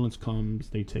the ambulance comes,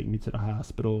 they take me to the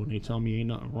hospital, and they tell me ain't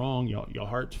nothing wrong, your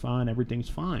heart's fine, everything's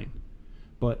fine.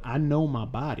 But I know my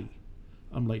body.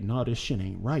 I'm like, no, this shit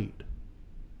ain't right.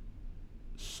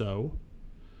 So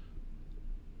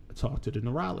I talked to the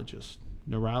neurologist.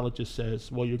 Neurologist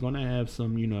says, well, you're going to have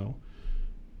some, you know,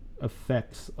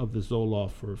 effects of the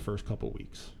Zoloft for the first couple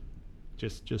weeks.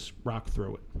 Just rock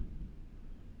through it.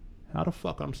 How the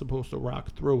fuck I'm supposed to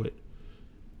rock through it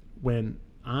when,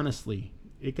 honestly,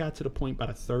 it got to the point by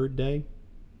the 3rd day,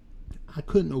 I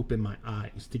couldn't open my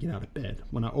eyes to get out of bed.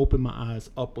 When I opened my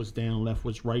eyes, up was down, left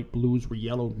was right, blues were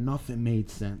yellow. Nothing made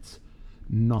sense.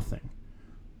 Nothing.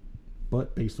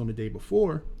 But based on the day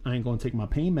before, I ain't going to take my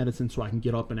pain medicine so I can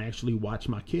get up and actually watch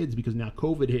my kids because now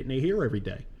COVID hit and they're here every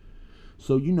day.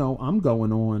 So, you know, I'm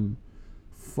going on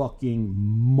fucking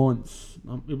months.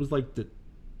 It was like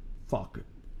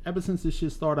ever since this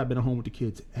shit started, I've been at home with the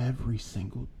kids every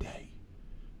single day.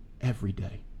 Every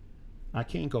day. I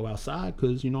can't go outside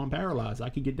because, I'm paralyzed. I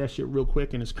could get that shit real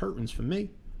quick and it's curtains for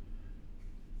me.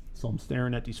 So I'm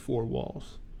staring at these 4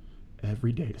 walls.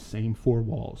 Every day, the same 4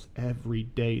 walls. Every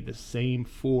day, the same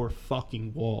 4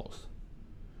 fucking walls.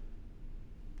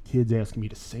 Kids asking me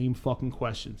the same fucking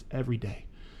questions every day.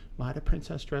 Why the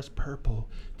princess dress purple?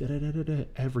 Da-da-da-da-da.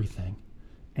 Everything.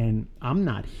 And I'm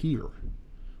not here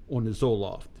on the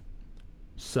Zoloft.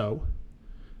 So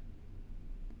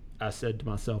I said to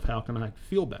myself, how can I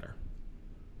feel better?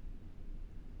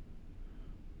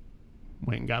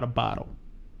 Went and got a bottle.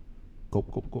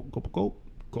 Gulp, gulp, gulp, gulp, gulp.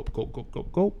 Gulp, gulp, gulp,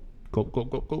 gulp, gulp. Gulp,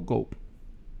 gulp, gulp, gulp, gulp.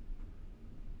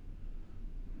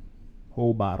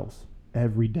 Whole bottles.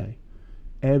 Every day.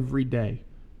 Every day.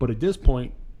 But at this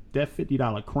point, that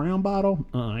 $50 Crown bottle,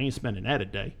 I ain't spending that a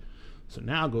day. So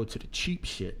now I go to the cheap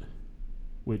shit.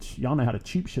 Which, y'all know how the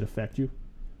cheap shit affect you.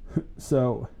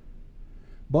 So,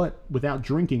 but without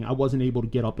drinking, I wasn't able to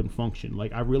get up and function.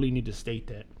 Like, I really need to state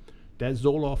that. That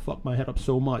Zoloft fucked my head up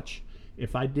so much.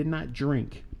 If I did not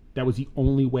drink, that was the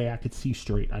only way I could see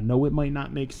straight. I know it might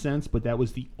not make sense, but that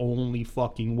was the only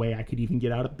fucking way I could even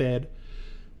get out of bed,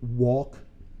 walk,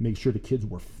 make sure the kids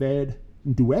were fed,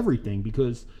 and do everything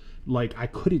because, like, I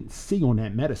couldn't see on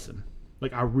that medicine.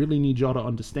 Like, I really need y'all to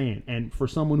understand. And for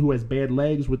someone who has bad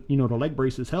legs with, the leg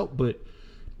braces help, but,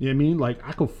 you know what I mean? Like,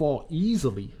 I could fall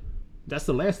easily. That's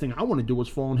the last thing I want to do is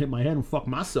fall and hit my head and fuck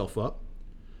myself up.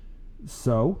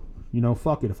 So,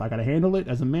 fuck it. If I got to handle it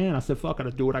as a man, I said, fuck it.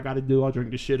 I'll do what I got to do. I'll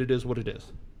drink the shit. It is what it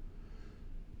is.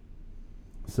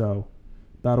 So,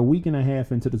 about a week and a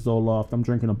half into the Zoloft, I'm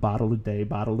drinking a bottle a day.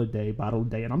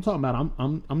 And I'm talking about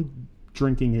I'm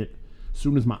drinking it as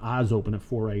soon as my eyes open at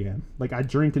 4 a.m. Like, I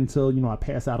drink until, I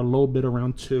pass out a little bit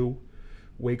around 2,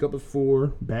 wake up at 4,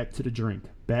 back to the drink,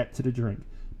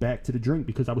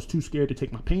 because I was too scared to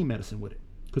take my pain medicine with it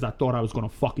because I thought I was going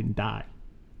to fucking die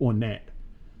on that.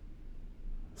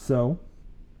 So,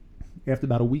 after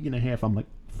about a week and a half, I'm like,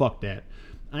 fuck that.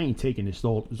 I ain't taking this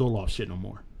Zoloft shit no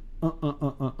more.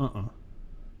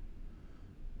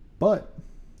 But,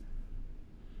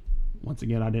 once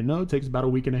again, I didn't know. It takes about a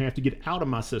week and a half to get out of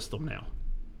my system now.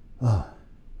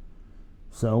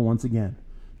 So, once again,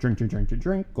 drink,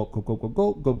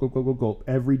 gulp,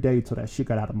 every day till that shit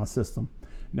got out of my system.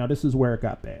 Now, this is where it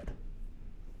got bad.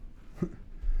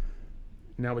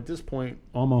 Now, at this point,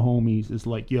 all my homies is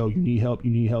like, yo, you need help.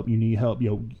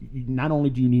 Yo, not only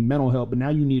do you need mental help, but now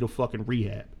you need a fucking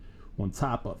rehab on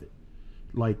top of it.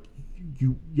 Like,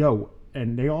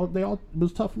 and they all, it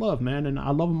was tough love, man, and I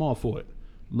love them all for it.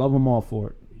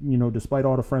 Despite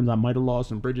all the friends I might have lost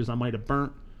and bridges I might have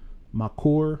burnt, my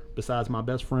core, besides my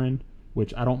best friend,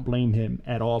 which I don't blame him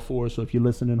at all for. So if you're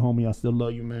listening, homie, I still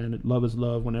love you, man. Love is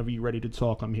love. Whenever you're ready to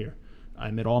talk, I'm here. I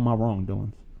admit all my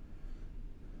wrongdoings.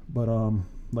 But,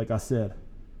 like I said,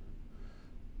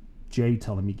 Jay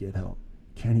telling me get help.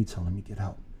 Kenny telling me get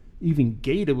help. Even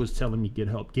Gator was telling me get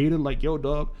help. Gator like, yo,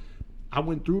 dog, I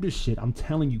went through this shit. I'm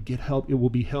telling you, get help. It will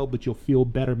be hell, but you'll feel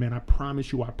better, man. I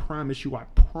promise you.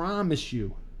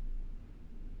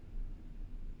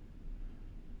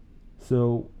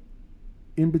 So,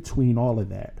 in between all of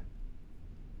that,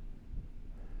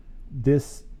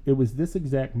 it was this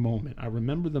exact moment. I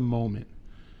remember the moment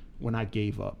when I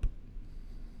gave up.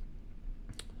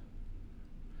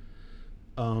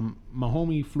 My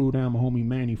homie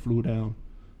Manny flew down,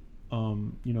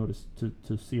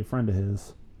 to see a friend of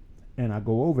his, and I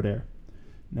go over there.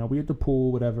 Now we at the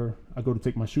pool, whatever. I go to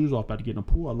take my shoes off, about to get in the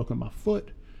pool. I look at my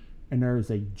foot, and there is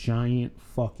a giant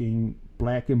fucking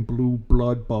black and blue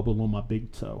blood bubble on my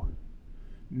big toe.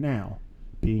 Now,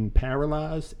 being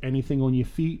paralyzed, anything on your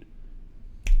feet,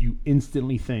 you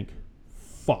instantly think,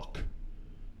 fuck.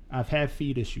 I've had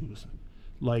feet issues.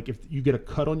 Like, if you get a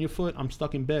cut on your foot, I'm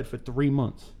stuck in bed for 3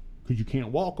 months because you can't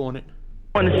walk on it.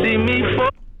 Want to see me?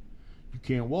 You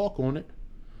can't walk on it.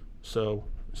 So,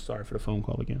 sorry for the phone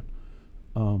call again.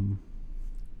 You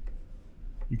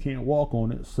can't walk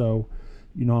on it. So,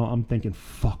 I'm thinking,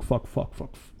 fuck.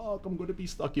 I'm going to be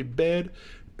stuck in bed.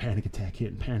 Panic attack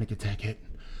hitting.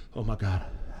 Oh, my God.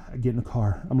 I get in the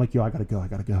car. I'm like, yo, I got to go.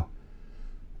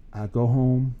 I go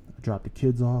home. I drop the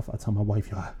kids off. I tell my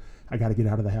wife, yo, I got to get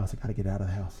out of the house.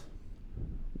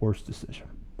 Worst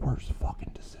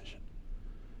fucking decision.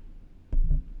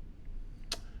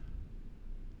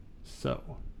 So,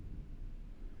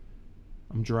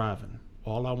 I'm driving.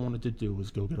 All I wanted to do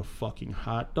was go get a fucking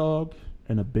hot dog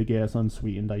and a big ass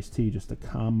unsweetened iced tea just to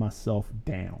calm myself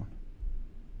down.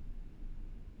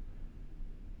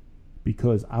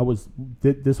 Because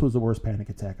this was the worst panic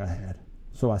attack I had.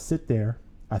 So I sit there.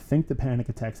 I think the panic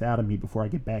attack's out of me before I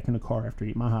get back in the car after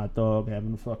eating my hot dog,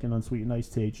 having a fucking unsweetened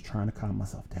iced tea, just trying to calm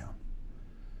myself down.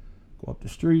 Go up the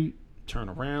street, turn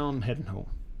around, heading home.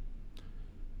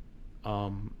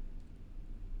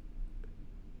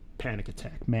 Panic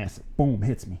attack, massive, boom,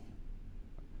 hits me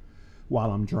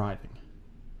while I'm driving.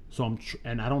 So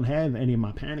and I don't have any of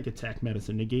my panic attack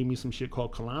medicine. They gave me some shit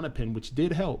called Klonopin, which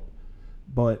did help,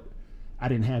 but I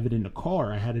didn't have it in the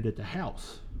car. I had it at the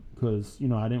house because,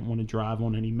 I didn't want to drive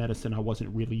on any medicine I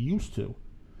wasn't really used to.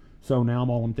 So now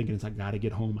all I'm thinking is I got to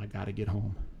get home.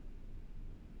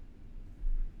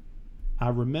 I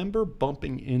remember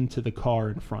bumping into the car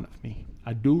in front of me.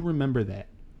 I do remember that.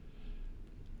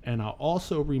 And I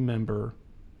also remember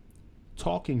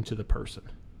talking to the person.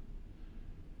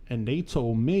 And they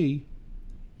told me,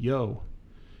 yo,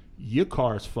 your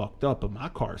car's fucked up, but my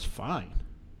car's fine.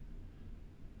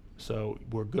 So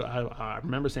we're good. I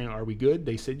remember saying, are we good?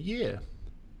 They said, yeah.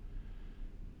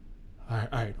 All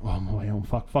right. Well, I'm on my way home.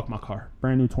 Fuck my car.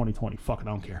 Brand new 2020. Fuck it. I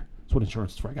don't care. That's what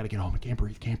insurance is for. I got to get home. I can't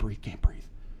breathe.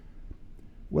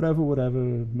 Whatever.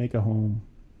 Make it home.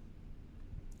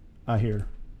 I hear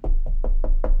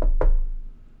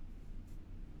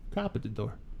cop at the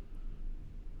door.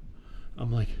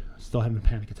 I'm like, still having a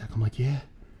panic attack. I'm like, yeah.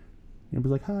 And it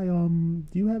was like, hi, do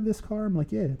you have this car? I'm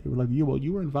like, yeah. They were like, you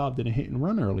were involved in a hit and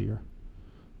run earlier.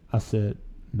 I said,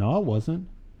 no, I wasn't.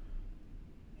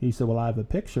 He said, well, I have a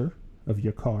picture of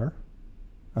your car.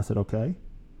 I said, okay.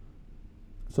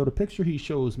 So the picture he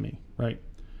shows me, right,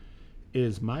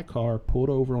 is my car pulled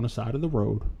over on the side of the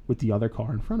road with the other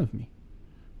car in front of me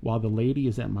while the lady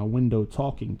is at my window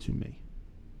talking to me.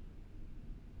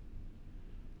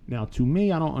 Now, to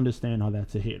me, I don't understand how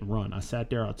that's a hit and run. I sat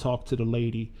there, I talked to the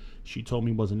lady. She told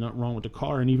me wasn't nothing wrong with the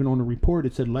car. And even on the report,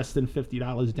 it said less than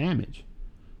 $50 damage.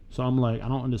 So I'm like, I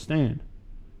don't understand.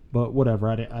 But whatever,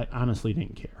 I honestly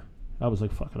didn't care. I was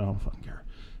like, fuck it, I don't fucking care.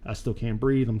 I still can't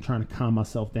breathe. I'm trying to calm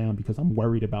myself down because I'm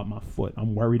worried about my foot.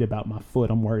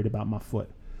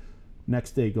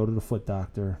 Next day, go to the foot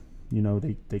doctor.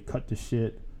 They cut the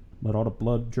shit, let all the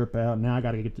blood drip out. Now I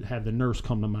got to have the nurse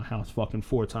come to my house fucking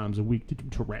 4 times a week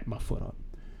to wrap my foot up.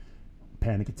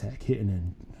 Panic attack hitting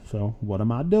in. So what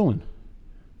am I doing?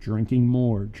 Drinking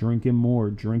more. And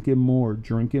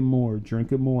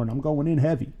I'm going in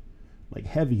heavy. Like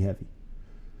heavy.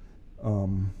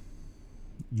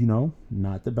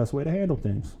 Not the best way to handle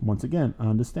things. Once again, I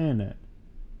understand that.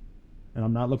 And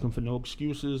I'm not looking for no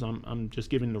excuses. I'm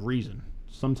just giving the reason.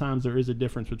 Sometimes there is a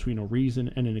difference between a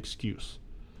reason and an excuse.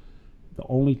 The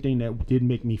only thing that did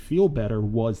make me feel better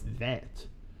was that.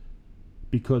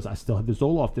 Because I still have the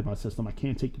Zoloft in my system. I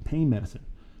can't take the pain medicine.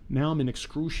 Now I'm in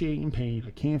excruciating pain.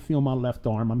 I can't feel my left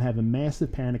arm. I'm having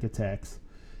massive panic attacks.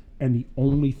 And the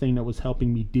only thing that was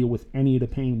helping me deal with any of the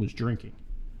pain was drinking.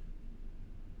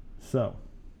 So,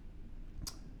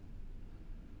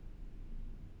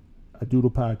 I do the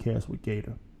podcast with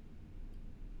Gator.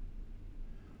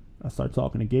 I start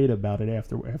talking to Gator about it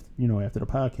after the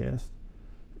podcast.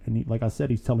 And he, like I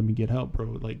said, he's telling me get help,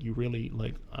 bro. Like, you really,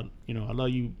 I love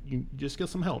you. You just get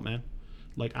some help, man.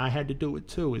 Like, I had to do it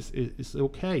too. It's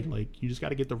okay. Like, you just got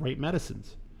to get the right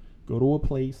medicines. Go to a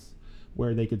place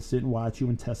where they could sit and watch you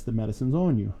and test the medicines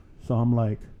on you. So I'm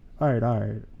like, all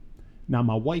right. Now,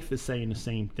 my wife is saying the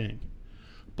same thing.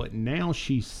 But now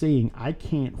she's saying I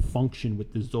can't function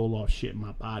with the Zoloft shit in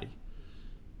my body.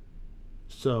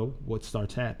 So what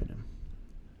starts happening?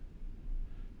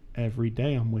 Every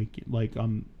day I'm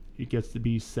waking, it gets to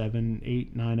be 7,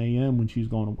 8, 9 a.m. when she's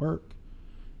going to work.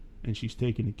 And she's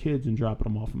taking the kids and dropping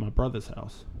them off at my brother's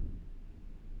house.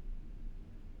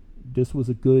 This was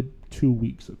a good 2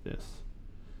 weeks of this.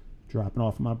 Dropping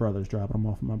off my brothers, dropping them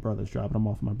off my brothers.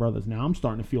 Now I'm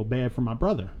starting to feel bad for my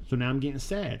brother. So now I'm getting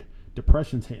sad.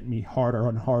 Depression's hitting me harder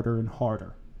and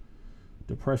harder.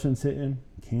 Depression's hitting.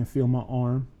 Can't feel my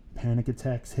arm. Panic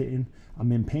attacks hitting.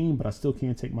 I'm in pain, but I still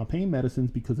can't take my pain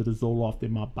medicines because of the Zoloft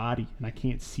in my body, and I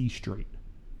can't see straight.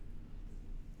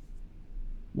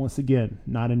 Once again,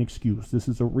 not an excuse. This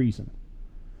is a reason.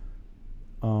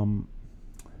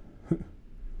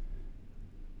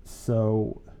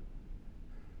 So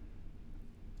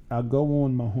I'll go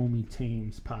on my homie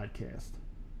Tame's podcast.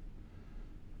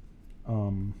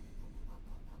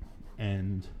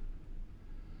 And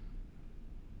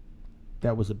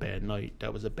that was a bad night.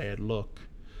 That was a bad look.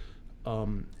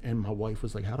 And my wife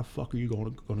was like, how the fuck are you going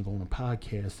to go on a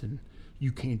podcast and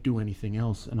you can't do anything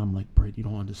else? And I'm like, Britt, you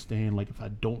don't understand. Like, if I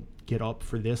don't get up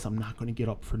for this, I'm not going to get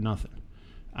up for nothing.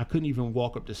 I couldn't even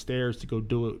walk up the stairs to go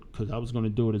do it because I was going to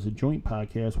do it as a joint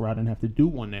podcast where I didn't have to do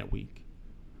one that week.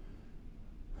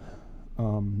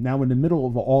 Now, in the middle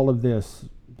of all of this,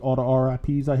 all the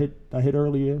RIPs I hit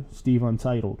earlier, Steve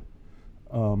Untitled,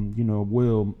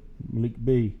 Will, Malik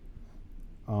B,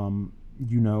 that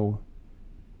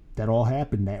all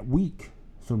happened that week.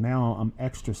 So now I'm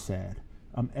extra sad.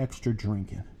 I'm extra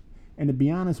drinking. And to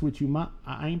be honest with you,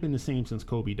 I ain't been the same since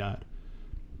Kobe died.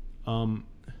 I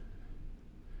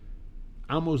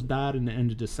almost died in the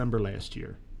end of December last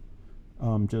year.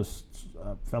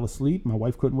 Fell asleep. My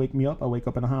wife couldn't wake me up. I wake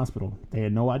up in the hospital. They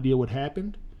had no idea what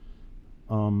happened.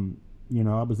 I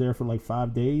was there for like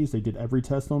 5 days. They did every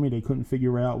test on me. They couldn't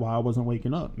figure out why I wasn't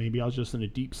waking up. Maybe I was just in a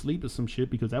deep sleep or some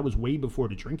shit, because that was way before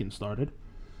the drinking started.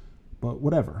 But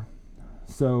whatever.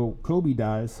 So Kobe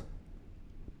dies.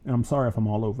 And I'm sorry if I'm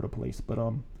all over the place, but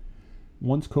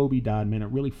once Kobe died, man, it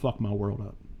really fucked my world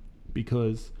up,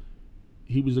 because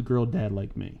he was a girl dad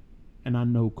like me. And I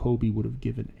know Kobe would have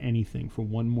given anything for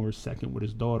one more second with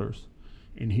his daughters.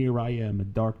 And here I am, a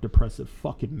dark, depressive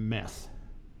fucking mess.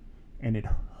 And it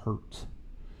hurt.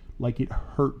 Like, it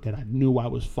hurt that I knew I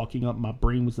was fucking up. My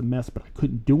brain was a mess, but I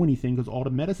couldn't do anything because all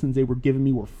the medicines they were giving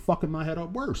me were fucking my head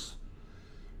up worse.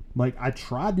 Like, I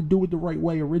tried to do it the right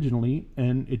way originally,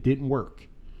 and it didn't work.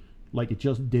 Like, it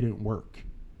just didn't work.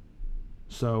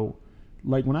 So,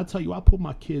 like, when I tell you I pulled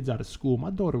my kids out of school, my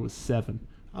daughter was 7.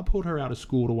 I pulled her out of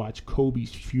school to watch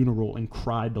Kobe's funeral and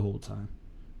cried the whole time.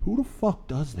 Who the fuck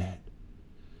does that?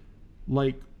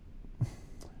 Like,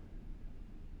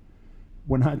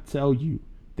 when I tell you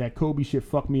that Kobe shit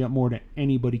fucked me up more than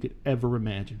anybody could ever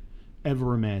imagine.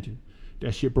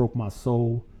 That shit broke my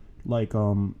soul. Like,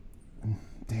 damn,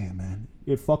 man.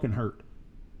 It fucking hurt.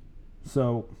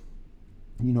 So,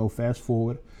 fast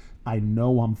forward. I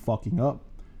know I'm fucking up,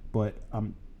 but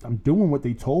I'm doing what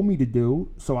they told me to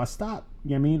do, so I stopped.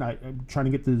 You know what I mean? I'm trying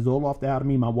to get the Zoloft out of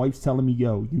me. My wife's telling me,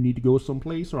 yo, you need to go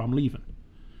someplace or I'm leaving.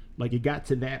 Like, it got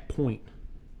to that point.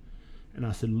 And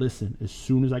I said, listen, as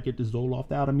soon as I get the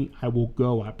Zoloft out of me, I will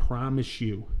go. I promise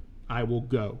you, I will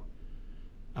go.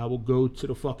 I will go to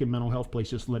the fucking mental health place.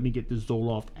 Just let me get the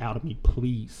Zoloft out of me,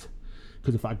 please.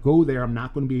 Because if I go there, I'm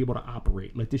not going to be able to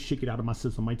operate. Let this shit get out of my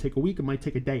system. It might take a week. It might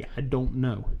take a day. I don't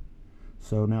know.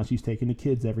 So now she's taking the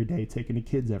kids every day.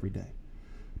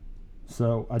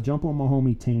 So I jump on my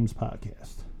homie Tame's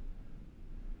podcast.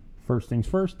 First things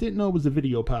first, didn't know it was a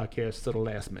video podcast till the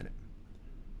last minute.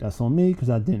 That's on me because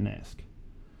I didn't ask.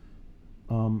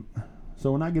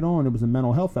 So when I get on, it was a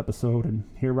mental health episode, and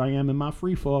here I am in my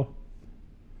free fall.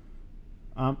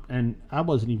 And I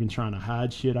wasn't even trying to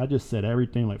hide shit. I just said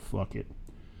everything like, fuck it.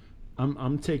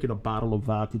 I'm taking a bottle of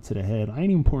vodka to the head. I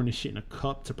ain't even pouring this shit in a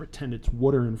cup to pretend it's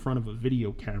water in front of a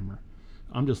video camera.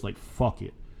 I'm just like, fuck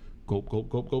it.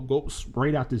 Go.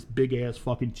 Right out this big ass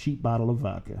fucking cheap bottle of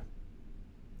vodka.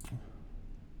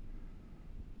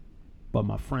 But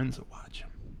my friends are watching.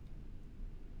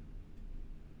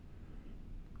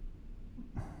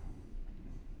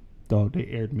 Dog, they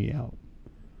aired me out.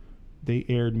 They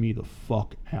aired me the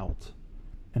fuck out.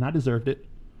 And I deserved it.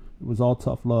 It was all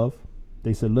tough love.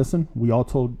 They said, listen, we all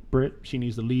told Britt she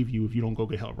needs to leave you if you don't go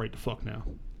get help right the fuck now.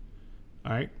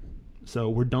 All right? So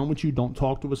we're done with you. Don't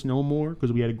talk to us no more,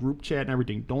 because we had a group chat and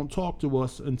everything. Don't talk to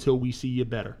us until we see you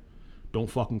better. Don't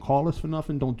fucking call us for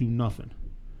nothing. Don't do nothing.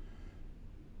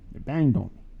 They banged on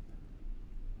me.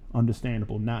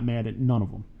 Understandable. Not mad at none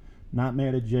of them. Not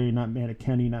mad at Jay. Not mad at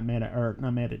Kenny. Not mad at Eric.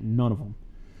 Not mad at none of them.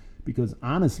 Because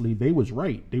honestly, they was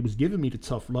right. They was giving me the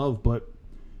tough love, but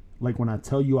like when I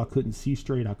tell you I couldn't see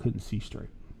straight, I couldn't see straight.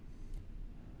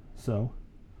 So,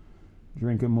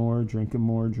 drinking more.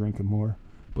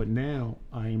 But now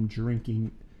I am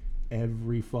drinking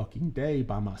every fucking day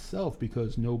by myself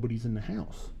because nobody's in the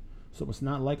house. So it's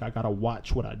not like I gotta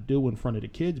watch what I do in front of the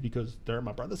kids because they're at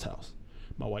my brother's house.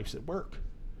 My wife's at work.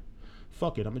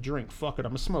 Fuck it, I'm a drink. Fuck it,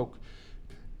 I'm a smoke.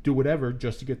 Do whatever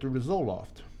just to get through the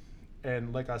Zoloft.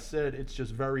 And like I said, it's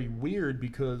just very weird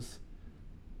because,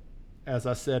 as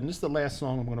I said, and this is the last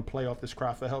song I'm going to play off this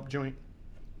Cry for Help joint,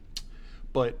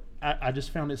 but I just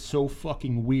found it so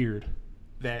fucking weird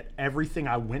that everything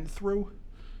I went through,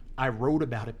 I wrote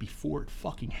about it before it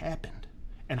fucking happened.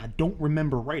 And I don't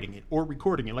remember writing it or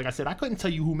recording it. Like I said, I couldn't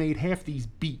tell you who made half these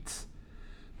beats.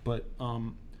 But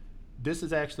this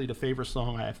is actually the favorite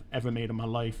song I've ever made in my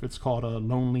life. It's called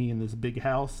Lonely in This Big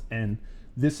House. And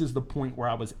this is the point where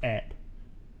I was at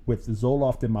with the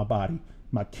Zoloft in my body.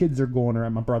 My kids are going there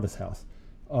at my brother's house.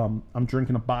 I'm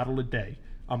drinking a bottle a day.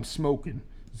 I'm smoking.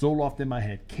 Zoloft in my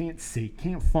head. Can't see.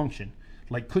 Can't function.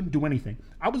 Like, couldn't do anything.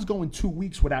 I was going 2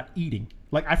 weeks without eating.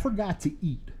 Like, I forgot to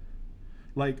eat.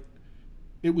 Like,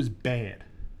 it was bad.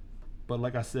 But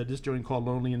like I said, this joint called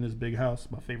Lonely in This Big House,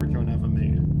 my favorite joint I ever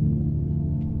made.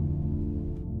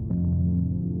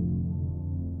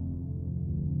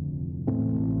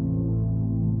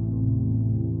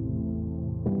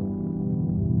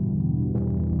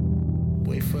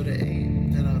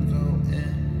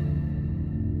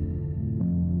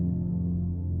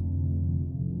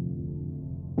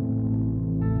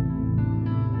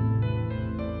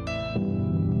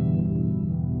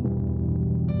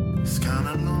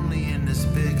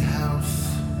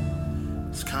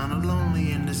 kinda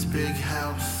lonely in this big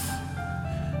house.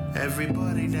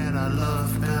 Everybody that I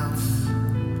love bounce,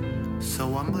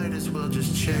 so I might as well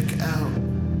just check out.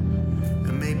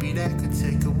 And maybe that could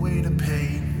take away the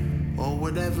pain, or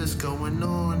whatever's going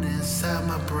on inside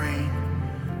my brain.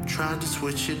 Tried to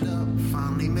switch it up,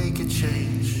 finally make a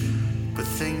change, but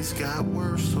things got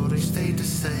worse or they stayed the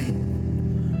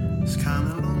same. It's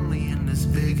kinda lonely in this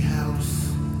big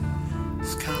house.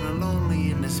 It's kinda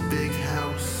lonely in this big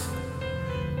house.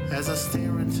 As I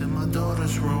stare into my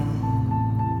daughter's room,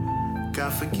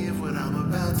 God forgive what I'm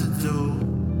about to do.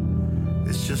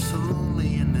 It's just so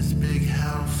lonely in this big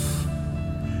house.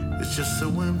 It's just so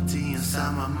empty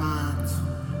inside my mind.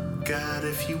 God,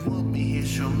 if you want me here,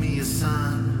 show me a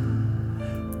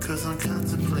sign. 'Cause I'm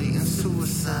contemplating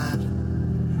suicide.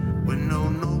 With no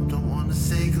note, don't wanna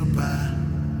say goodbye.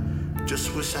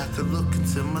 Just wish I could look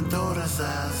into my daughter's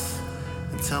eyes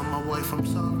and tell my wife I'm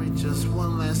sorry just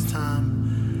one last time.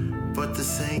 But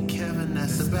this ain't Kevin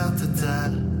that's about to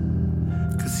die,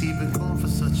 'cause he been gone for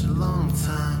such a long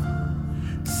time.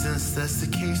 Since that's the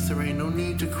case, there ain't no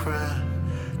need to cry.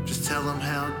 Just tell him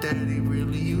how daddy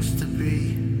really used to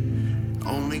be.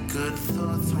 Only good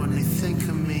thoughts when they think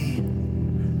of me.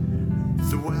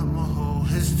 Throughout my whole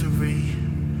history,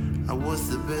 I was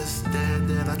the best dad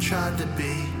that I tried to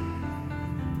be,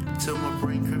 till my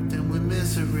brain crept in with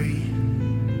misery.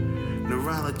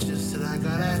 Neurologist said I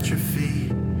got atrophy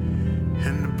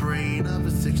in the brain of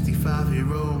a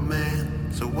 65-year-old man.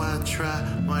 So why try?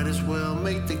 Might as well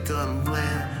make the gun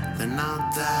bland, then I'll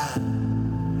die.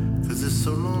 'Cause it's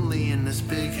so lonely in this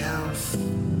big house.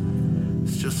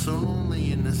 It's just so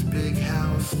lonely in this big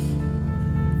house.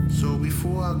 So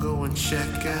before I go and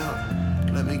check out,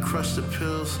 let me crush the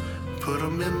pills, put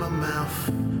them in my mouth,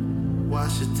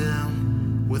 wash it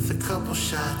down with a couple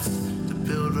shots to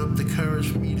build up the courage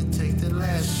for me to take the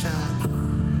last shot.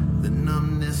 The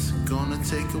numbness gonna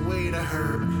take away the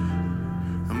hurt.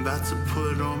 I'm about to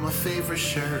put on my favorite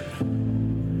shirt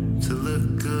to look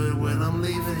good when I'm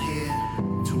leaving here.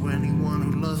 To anyone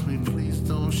who loves me, please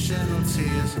don't shed no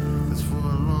tears. 'Cause for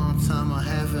a long time I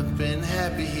haven't been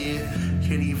happy here.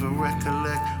 Can't even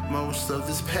recollect most of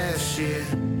this past year.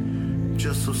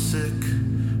 Just so sick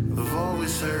of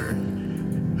always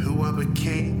hurting who I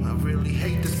became. I really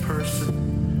hate this person.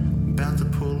 About to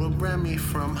pull a Remy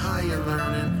from higher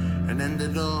learning and end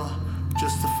it all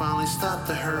just to finally stop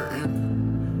the hurting.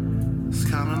 It's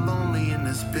kinda lonely in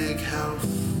this big house.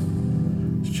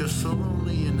 It's just so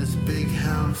lonely in this big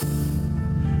house.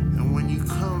 And when you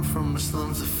come from the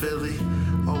slums of Philly,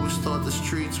 always thought the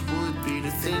streets would be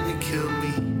the thing to kill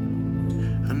me.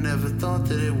 I never thought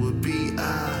that it would be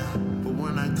I. But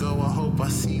when I go, I hope I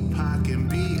see Pac and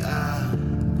B.I.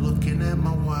 Looking at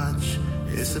my watch,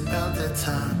 it's about that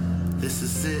time. This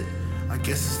is it, I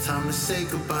guess it's time to say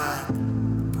goodbye.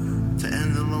 To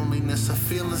end the loneliness I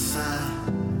feel inside.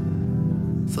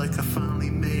 It's like I finally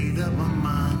made up my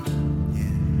mind.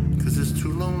 'Cause it's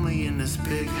too lonely in this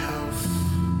big house.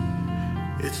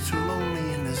 It's too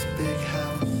lonely in this big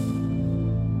house.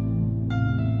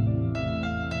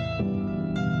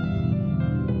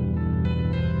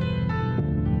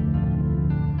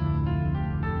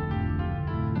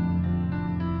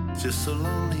 Just so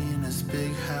lonely in this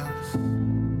big house.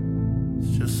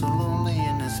 It's just so lonely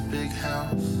in this big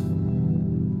house.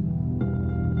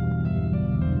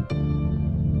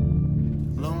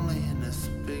 Lonely in this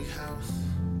big house.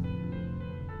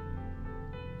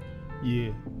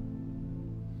 Yeah.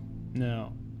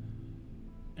 Now,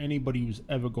 anybody who's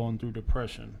ever gone through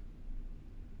depression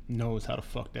knows how the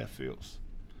fuck that feels.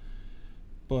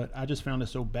 But I just found it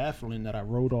so baffling that I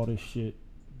wrote all this shit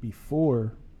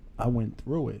before I went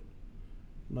through it.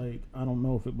 Like, I don't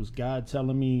know if it was God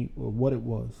telling me or what it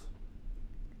was.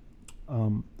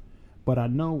 But I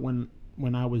know when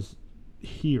I was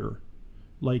here,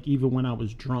 like even when I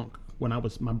was drunk,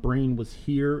 my brain was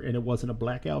here and it wasn't a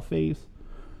blackout phase,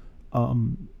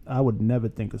 I would never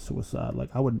think of suicide.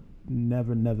 Like I would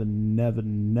never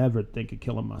think of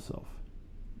killing myself.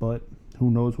 But who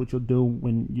knows what you'll do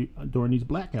during these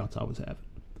blackouts I was having.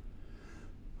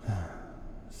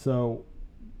 So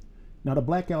now the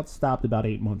blackout stopped about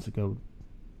 8 months ago.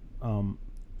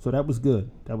 So that was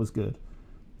good.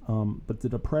 But the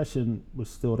depression was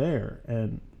still there,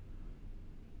 and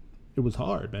it was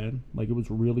hard, man. Like it was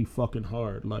really fucking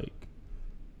hard. Like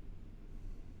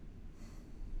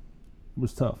it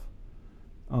was tough.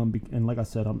 And like I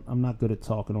said, I'm not good at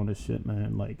talking on this shit,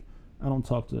 man. Like I don't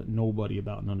talk to nobody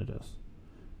about none of this.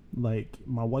 Like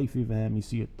my wife even had me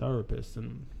see a therapist,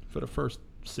 and for the first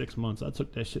 6 months I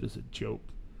took that shit as a joke.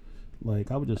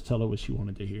 Like I would just tell her what she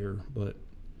wanted to hear, but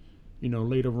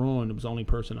later on it was the only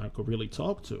person I could really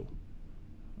talk to.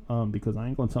 because I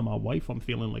ain't gonna tell my wife I'm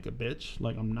feeling like a bitch.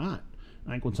 Like, I'm not.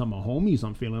 I ain't gonna tell my homies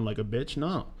I'm feeling like a bitch.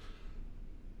 No.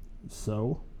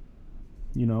 So,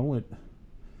 you know,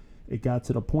 it got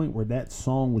to the point where that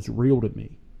song was real to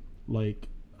me. Like,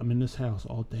 I'm in this house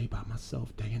all day by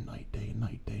myself, day and night, day and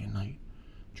night, day and night,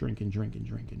 drinking.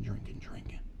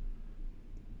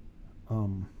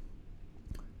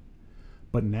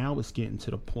 But now it's getting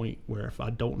to the point where if I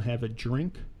don't have a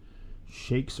drink,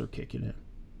 shakes are kicking in.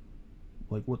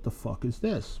 Like, what the fuck is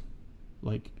this?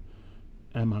 Like,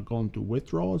 am I going through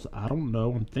withdrawals? I don't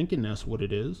know. I'm thinking that's what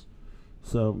it is.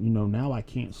 So, you know, now I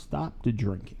can't stop the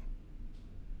drinking.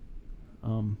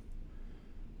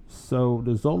 So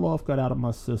the Zoloft got out of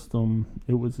my system.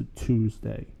 It was a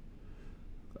Tuesday.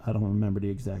 I don't remember the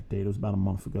exact date. It was about a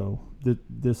month ago.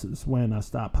 This is when I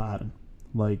stopped potting.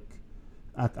 Like,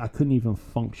 I couldn't even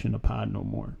function a pod no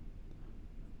more.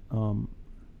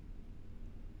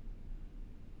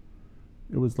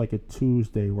 It was like a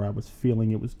Tuesday where I was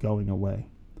feeling it was going away.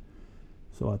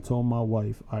 So I told my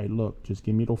wife, all right, look, just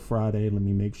give me till Friday. Let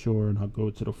me make sure, and I'll go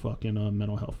to the fucking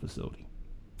mental health facility.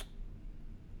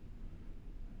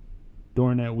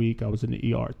 During that week, I was in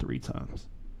the ER 3 times.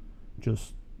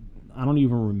 Just, I don't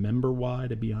even remember why,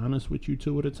 to be honest with you,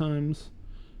 2 of the times.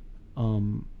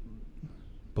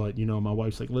 But, you know, my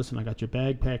wife's like, listen, I got your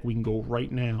bag packed. We can go right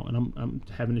now. And I'm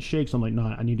having the shakes. I'm like,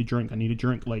 nah, I need a drink.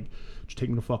 Like, just take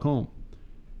me the fuck home.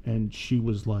 And she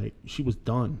was like, she was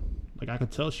done. Like, I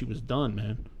could tell she was done,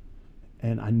 man.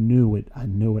 And I knew it. I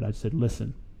said,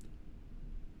 listen.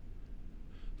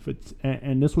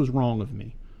 And this was wrong of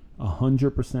me.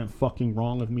 100% fucking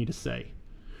wrong of me to say.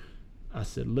 I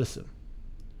said, listen.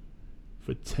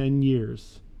 For 10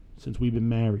 years, since we've been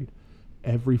married,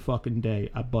 every fucking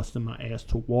day, I busted my ass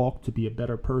to walk, to be a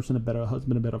better person, a better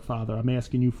husband, a better father. I'm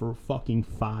asking you for fucking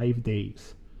 5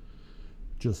 days.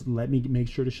 Just let me make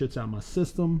sure the shit's out of my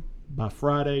system. By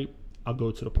Friday, I'll go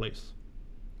to the place.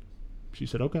 She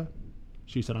said, okay.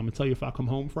 She said, I'm going to tell you if I come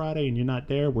home Friday and you're not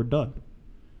there, we're done.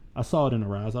 I saw it in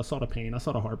her eyes. I saw the pain. I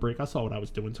saw the heartbreak. I saw what I was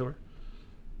doing to her.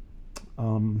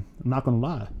 I'm not going to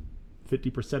lie.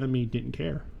 50% of me didn't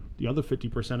care. The other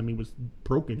 50% of me was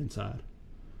broken inside,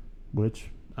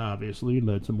 which obviously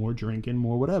led to more drinking,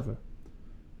 more whatever.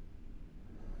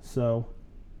 So,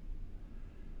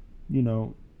 you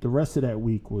know, the rest of that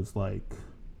week was like,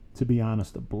 to be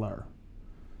honest, a blur.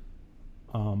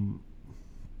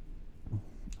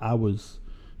 I was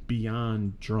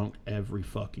beyond drunk every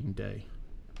fucking day.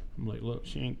 I'm like, look,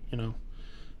 she ain't, you know,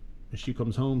 if she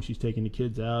comes home, she's taking the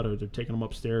kids out or they're taking them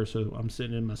upstairs. So I'm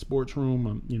sitting in my sports room.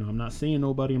 I'm not seeing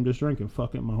nobody. I'm just drinking.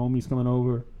 Fuck it. My homie's coming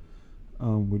over.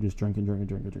 We're just drinking,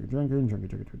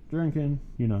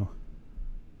 you know.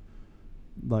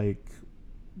 Like,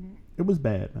 it was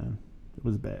bad, man. It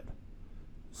was bad.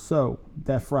 So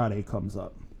that Friday comes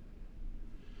up.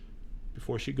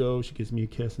 Before she goes, she gives me a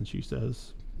kiss and she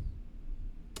says,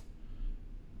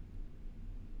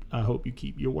 I hope you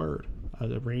keep your word. I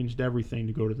arranged everything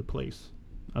to go to the place.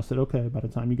 I said, okay, by the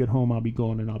time you get home, I'll be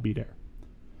going and I'll be there.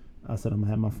 I said, I'm going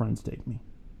to have my friends take me.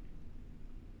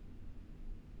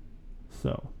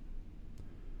 So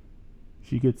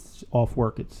she gets off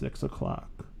work at 6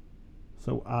 o'clock.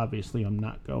 So obviously I'm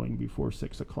not going before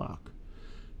 6 o'clock.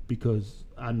 Because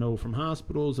I know from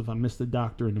hospitals, if I miss the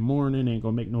doctor in the morning, it ain't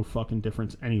going to make no fucking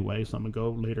difference anyway. So I'm going to go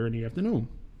later in the afternoon.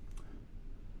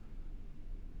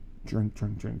 Drink.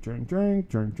 I'm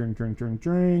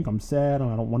sad.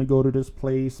 I don't want to go to this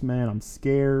place, man. I'm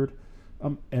scared.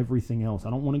 I'm everything else.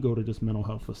 I don't want to go to this mental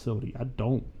health facility. I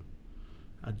don't.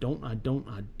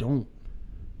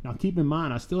 Now, keep in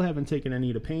mind, I still haven't taken any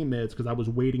of the pain meds because I was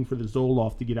waiting for the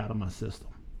Zoloft to get out of my system.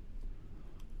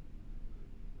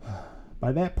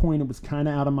 By that point, it was kind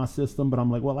of out of my system, but I'm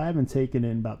like, well, I haven't taken it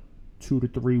in about 2 to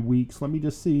 3 weeks. Let me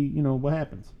just see, you know, what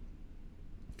happens.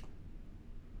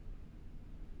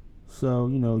 So,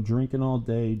 you know, drinking all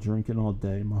day.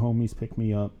 My homies pick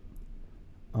me up.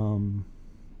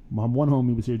 My one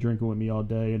homie was here drinking with me all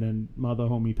day, and then my other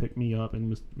homie picked me up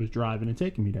and was driving and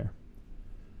taking me there.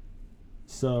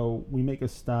 So we make a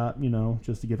stop, you know,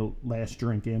 just to get a last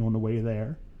drink in on the way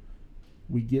there.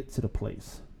 We get to the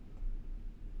place.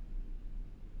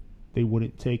 They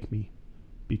wouldn't take me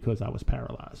because I was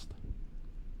paralyzed.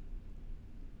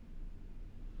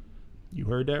 You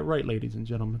heard that right, ladies and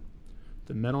gentlemen.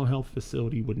 The mental health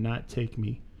facility would not take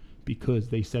me because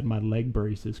they said my leg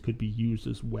braces could be used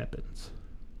as weapons.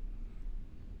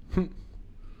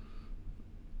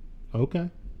 Okay.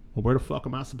 Well, where the fuck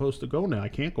am I supposed to go now? I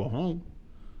can't go home.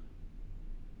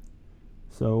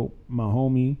 So my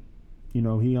homie, you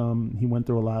know, he went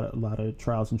through a lot of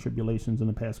trials and tribulations in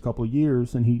the past couple of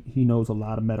years, and he knows a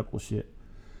lot of medical shit.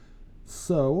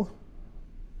 So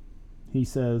he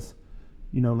says,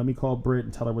 let me call Britt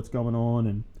and tell her what's going on,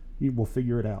 and we'll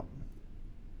figure it out.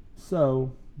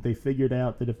 So they figured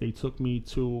out that if they took me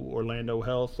to Orlando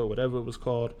Health or whatever it was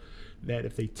called, that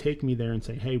if they take me there and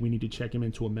say, hey, we need to check him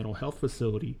into a mental health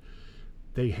facility,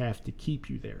 they have to keep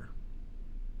you there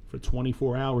for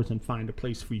 24 hours and find a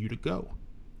place for you to go.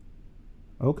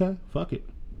 Okay, fuck it.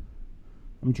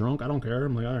 I'm drunk. I don't care.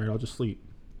 I'm like, all right, I'll just sleep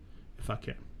if I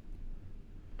can.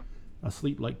 I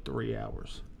sleep like 3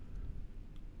 hours.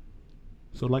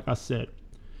 So like I said,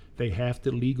 they have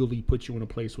to legally put you in a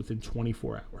place within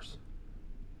 24 hours.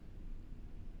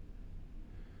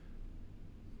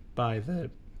 By the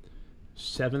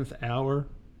 7th hour,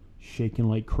 shaking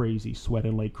like crazy,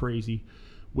 sweating like crazy,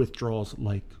 withdrawals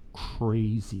like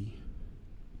crazy.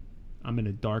 I'm in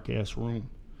a dark ass room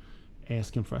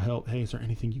asking for help. Hey, is there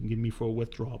anything you can give me for a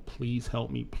withdrawal? Please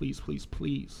help me. Please, please,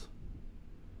 please.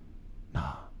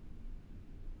 Nah.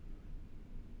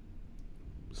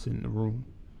 Sit in the room.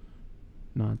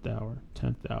 9th hour,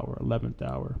 10th hour, 11th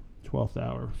hour, 12th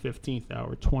hour, 15th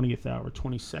hour, 20th hour,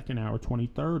 22nd hour,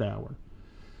 23rd hour.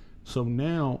 So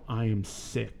now I am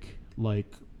sick.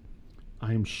 Like,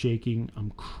 I am shaking.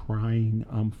 I'm crying.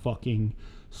 I'm fucking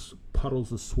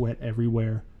puddles of sweat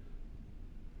everywhere.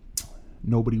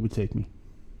 Nobody would take me.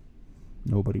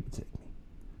 Nobody would take me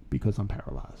because I'm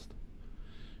paralyzed.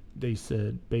 They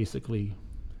said, basically,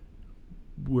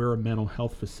 we're a mental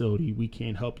health facility. We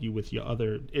can't help you with your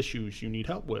other issues you need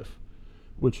help with,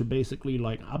 which are basically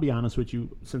like, I'll be honest with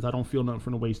you, since I don't feel nothing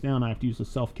from the waist down, I have to use a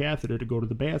self-catheter to go to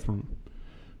the bathroom.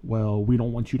 Well, we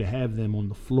don't want you to have them on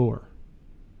the floor.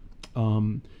 I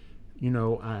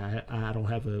don't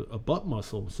have a butt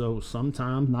muscle, so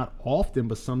sometimes, not often,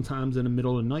 but sometimes in the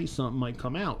middle of the night, something might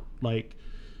come out. Like,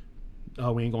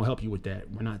 oh, we ain't gonna help you with that.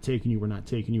 We're not taking you, we're not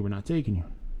taking you, we're not taking you.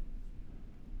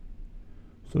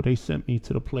 So they sent me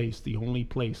to the place, the only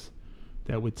place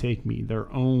that would take me,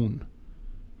 their own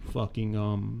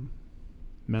fucking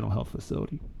mental health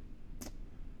facility.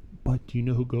 But do you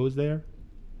know who goes there?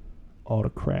 All the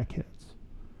crackheads,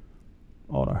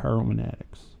 all the heroin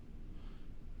addicts,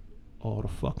 all the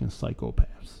fucking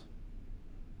psychopaths.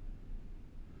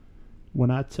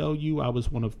 When I tell you I was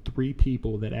one of 3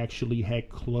 people that actually had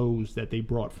clothes that they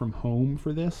brought from home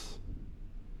for this,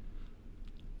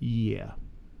 yeah.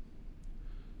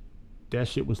 That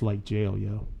shit was like jail,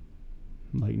 yo.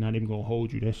 Like, not even gonna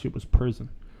hold you. That shit was prison.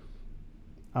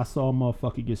 I saw a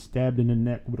motherfucker get stabbed in the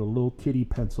neck with a little kitty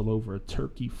pencil over a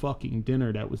turkey fucking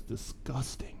dinner that was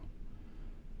disgusting.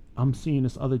 I'm seeing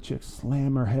this other chick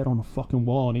slam her head on the fucking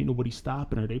wall and ain't nobody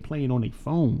stopping her. They playing on their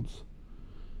phones.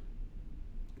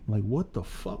 Like, what the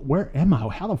fuck? Where am I?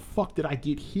 How the fuck did I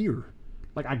get here?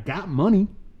 Like, I got money,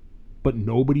 but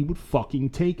nobody would fucking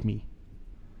take me.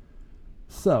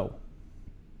 So,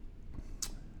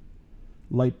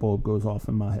 light bulb goes off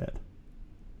in my head.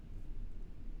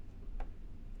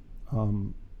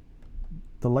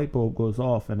 The light bulb goes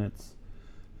off and it's,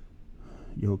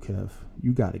 yo, Kev,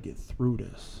 you got to get through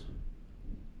this.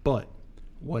 But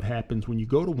what happens when you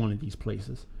go to one of these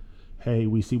places? Hey,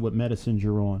 we see what medicines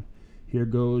you're on. Here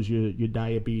goes your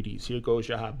diabetes. Here goes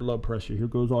your high blood pressure. Here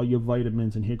goes all your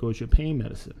vitamins, and here goes your pain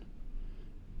medicine.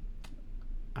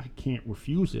 I can't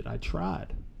refuse it. I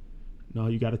tried. No,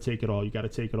 you got to take it all. You got to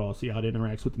take it all. See how it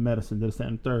interacts with the medicine, this, that,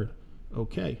 and third.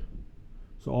 Okay.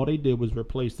 So all they did was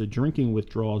replace the drinking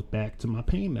withdrawals back to my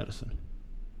pain medicine.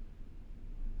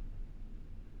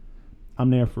 I'm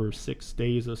there for 6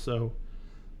 days or so.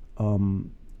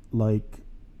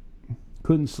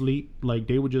 Couldn't sleep. Like,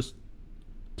 they would just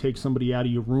take somebody out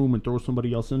of your room and throw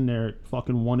somebody else in there at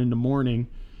fucking 1 a.m.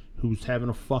 who's having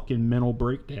a fucking mental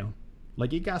breakdown.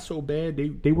 Like, it got so bad,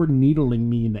 they were needling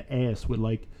me in the ass with,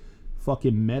 like,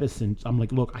 fucking medicine. I'm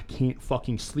like, look, I can't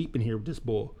fucking sleep in here with this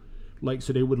bull. Like,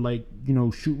 so they would, like,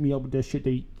 shoot me up with that shit.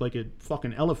 They, like a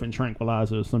fucking elephant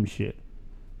tranquilizer or some shit.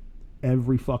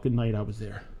 Every fucking night I was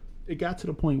there. It got to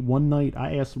the point one night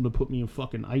I asked them to put me in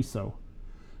fucking ISO.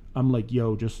 I'm like,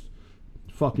 yo, just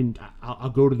fucking,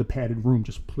 I'll go to the padded room.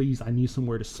 Just please, I need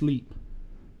somewhere to sleep.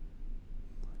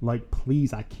 Like,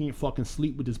 please, I can't fucking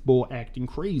sleep with this bull acting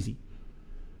crazy.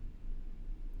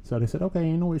 So they said, okay,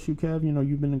 ain't no issue, Kev.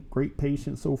 You've been a great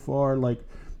patient so far. Like,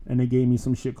 and they gave me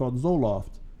some shit called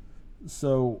Zoloft.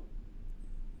 So,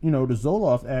 the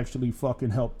Zoloft actually fucking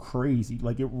helped crazy.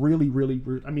 Like, it really,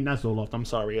 I mean, not Zoloft, I'm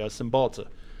sorry, Cymbalta.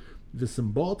 The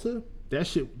Cymbalta, that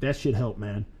shit helped,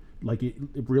 man. Like, it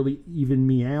really evened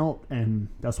me out, and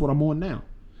that's what I'm on now.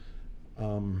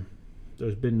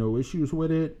 There's been no issues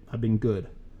with it. I've been good.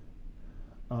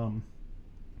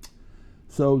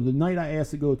 So the night I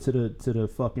asked to go to the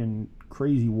fucking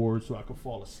crazy ward so I could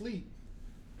fall asleep,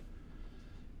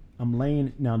 I'm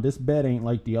laying, now this bed ain't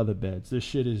like the other beds. This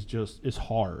shit is just, it's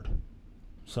hard.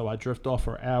 So I drift off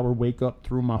for an hour, wake up,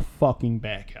 threw my fucking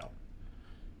back out.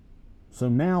 So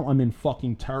now I'm in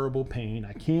fucking terrible pain.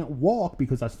 I can't walk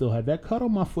because I still have that cut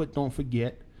on my foot, don't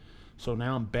forget. So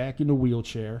now I'm back in the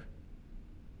wheelchair.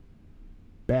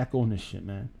 Back on this shit,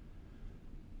 man.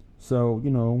 So,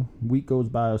 week goes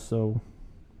by or so,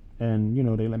 and,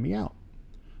 they let me out.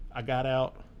 I got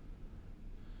out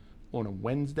on a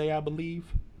Wednesday, I believe.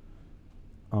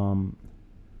 My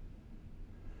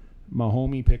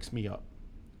homie picks me up.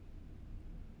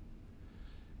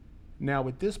 Now,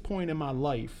 at this point in my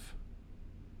life,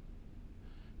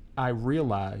 I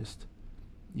realized,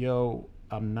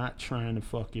 I'm not trying to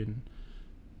fucking,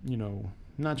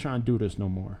 not trying to do this no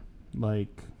more.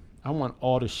 Like, I want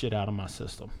all the shit out of my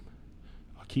system.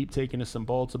 I keep taking the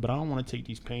Cymbalta, but I don't want to take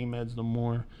these pain meds no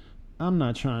more. I'm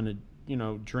not trying to,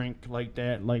 drink like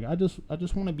that. Like, I just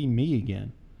want to be me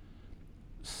again.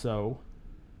 So,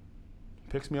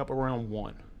 picks me up around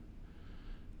 1.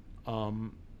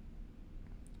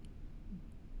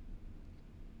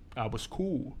 I was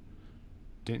cool.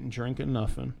 Didn't drink or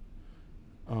nothing.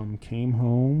 Came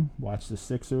home, watched the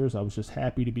Sixers. I was just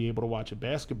happy to be able to watch a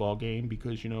basketball game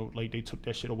because, they took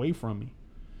that shit away from me,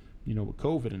 with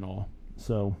COVID and all.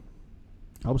 So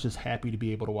I was just happy to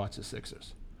be able to watch the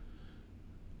Sixers.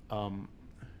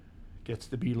 Gets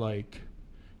to be like,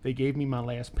 they gave me my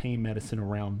last pain medicine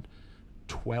around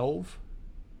 12,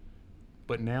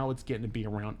 but now it's getting to be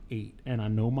around 8. And I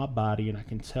know my body, and I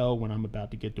can tell when I'm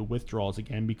about to get the withdrawals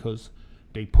again because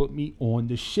they put me on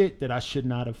the shit that I should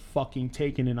not have fucking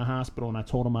taken in the hospital, and I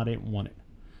told them I didn't want it.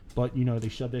 But, they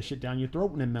shove that shit down your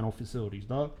throat in them mental facilities,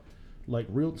 dog. Like,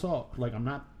 real talk. Like,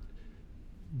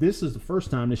 this is the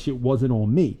first time this shit wasn't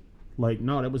on me. Like,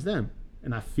 no, that was them.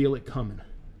 And I feel it coming.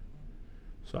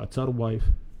 So I tell the wife,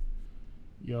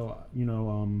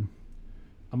 I'm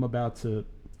about to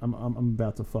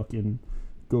fucking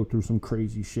go through some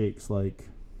crazy shakes. Like,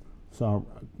 so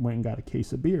I went and got a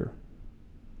case of beer.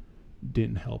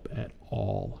 Didn't help at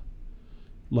all.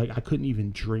 Like, I couldn't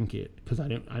even drink it because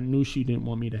I knew she didn't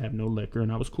want me to have no liquor,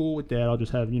 and I was cool with that. I'll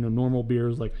just have, normal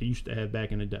beers like I used to have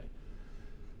back in the day.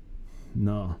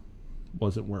 No,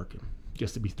 wasn't working.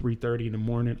 Gets to be 3:30 in the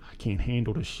morning. I can't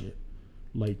handle this shit.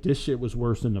 Like, this shit was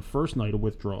worse than the first night of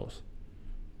withdrawals.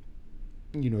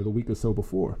 The week or so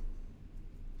before.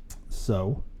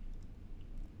 So,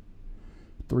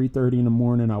 3:30 in the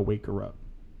morning, I wake her up.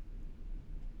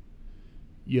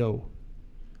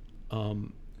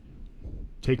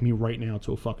 Take me right now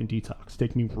to a fucking detox.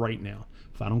 Take me right now.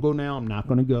 If I don't go now, I'm not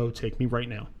going to go. Take me right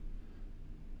now.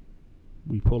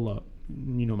 We pull up.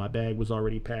 My bag was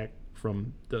already packed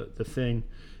from the thing.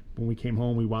 When we came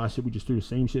home, we washed it. We just threw the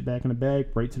same shit back in the bag,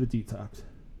 right to the detox.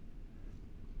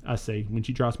 I say, when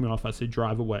she drops me off, I say,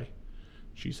 drive away.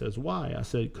 She says, why? I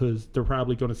said, because they're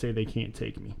probably going to say they can't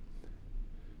take me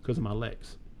because of my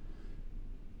legs.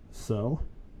 So,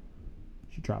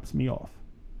 she drops me off.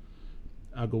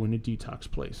 I go in the detox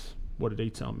place. What do they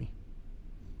tell me?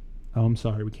 Oh, I'm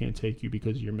sorry, we can't take you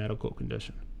because of your medical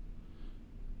condition.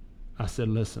 I said,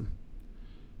 listen,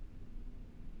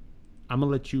 I'm going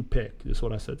to let you pick. This is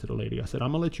what I said to the lady. I said,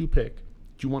 I'm going to let you pick.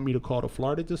 Do you want me to call the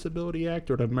Florida Disability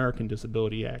Act or the American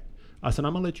Disability Act? I said,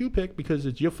 I'm going to let you pick because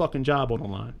it's your fucking job on the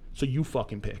line. So you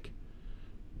fucking pick.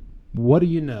 What do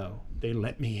you know? They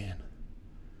let me in.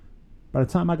 By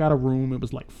the time I got a room, it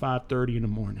was like 5:30 in the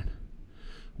morning.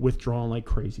 Withdrawing like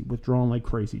crazy.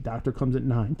 Doctor comes at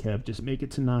 9, Kev. Just make it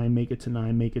to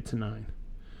 9.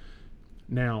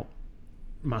 Now,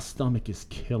 my stomach is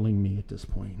killing me at this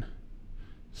point.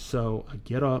 So I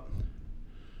get up.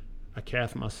 I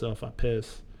cath myself. I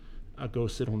piss. I go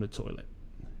sit on the toilet.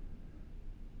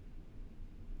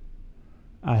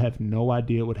 I have no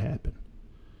idea what happened.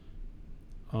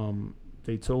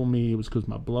 They told me it was because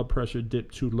my blood pressure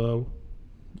dipped too low.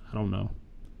 I don't know.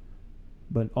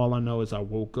 But all I know is I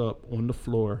woke up on the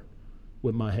floor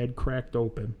with my head cracked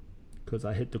open because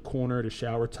I hit the corner of the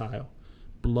shower tile.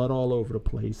 Blood all over the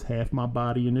place. Half my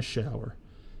body in the shower.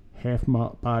 Half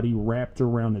my body wrapped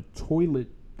around the toilet,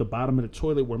 the bottom of the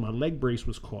toilet where my leg brace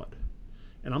was caught.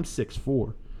 And I'm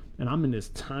 6'4". And I'm in this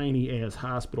tiny ass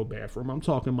hospital bathroom. I'm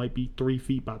talking might be 3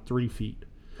 feet by 3 feet.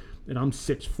 And I'm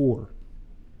 6'4".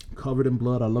 Covered in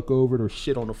blood. I look over, there's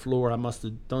shit on the floor. I must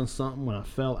have done something when I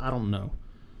fell. I don't know.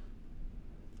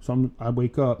 So I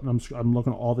wake up and I'm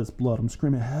looking at all this blood. I'm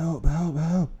screaming, help, help,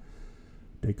 help.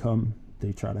 They come,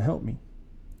 they try to help me.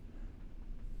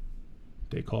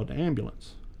 They called the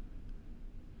ambulance.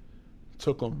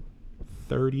 Took them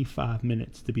 35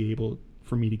 minutes to be able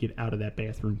for me to get out of that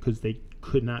bathroom because they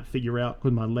could not figure out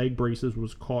because my leg braces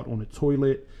was caught on the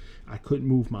toilet. I couldn't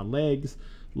move my legs.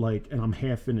 Like, and I'm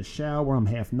half in the shower, I'm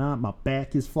half not. My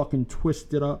back is fucking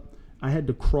twisted up. I had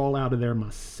to crawl out of there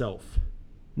myself,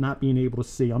 not being able to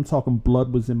see. I'm talking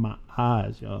blood was in my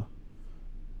eyes, y'all.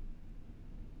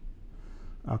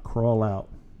 I crawl out.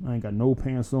 I ain't got no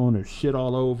pants on. There's shit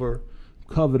all over,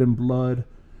 covered in blood.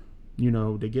 You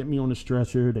know, they get me on the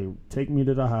stretcher. They take me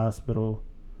to the hospital.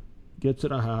 Get to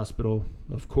the hospital.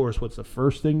 Of course, what's the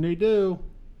first thing they do?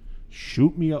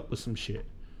 Shoot me up with some shit.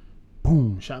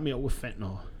 Boom, shot me up with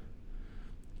fentanyl.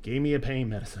 Gave me a pain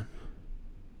medicine.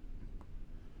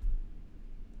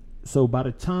 So by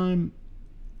the time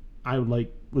I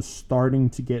was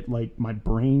starting to get my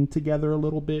brain together a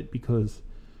little bit, because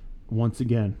once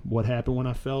again, what happened when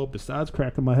I fell, besides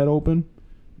cracking my head open,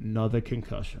 another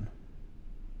concussion.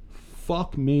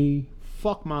 Fuck me,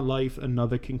 fuck my life,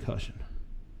 another concussion.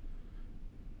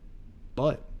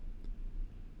 But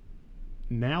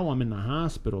now I'm in the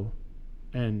hospital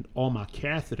and all my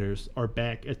catheters are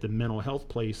back at the mental health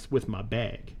place with my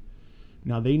bag.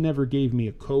 Now, they never gave me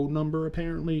a code number,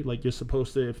 apparently. Like, you're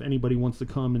supposed to, if anybody wants to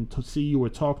come and see you or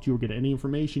talk to you or get any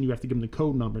information, you have to give them the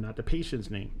code number, not the patient's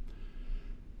name.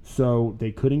 So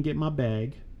they couldn't get my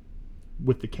bag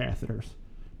with the catheters.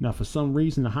 Now, for some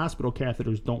reason, the hospital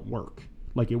catheters don't work.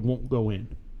 Like, it won't go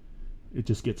in. It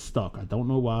just gets stuck. I don't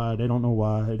know why. They don't know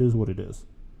why. It is what it is.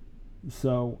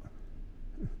 So,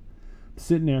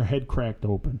 sitting there, head cracked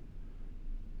open.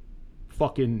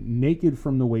 Fucking naked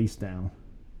from the waist down.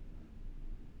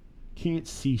 Can't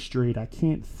see straight. I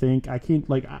can't think. I can't,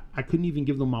 I couldn't even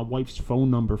give them my wife's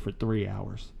phone number for 3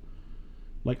 hours.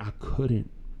 Like, I couldn't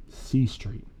see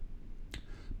straight.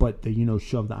 But they,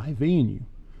 shove the IV in you.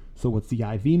 So what's the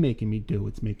IV making me do?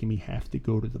 It's making me have to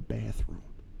go to the bathroom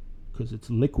because it's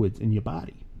liquids in your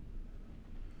body.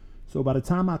 So by the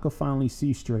time I could finally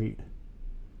see straight,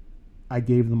 I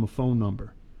gave them a phone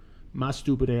number. My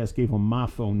stupid ass gave them my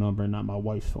phone number and not my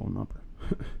wife's phone number.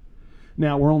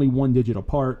 Now, we're only 1 digit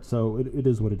apart, so it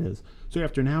is what it is. So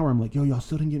after an hour, I'm like, yo, y'all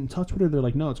still didn't get in touch with her? They're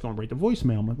like, no, it's going right to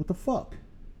voicemail. I'm like, what the fuck?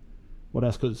 Well,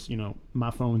 that's because,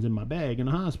 my phone's in my bag in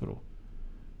the hospital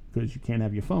because you can't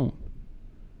have your phone.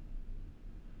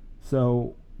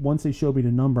 So once they showed me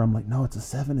the number, I'm like, no, it's a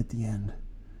 7 at the end.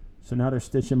 So now they're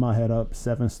stitching my head up,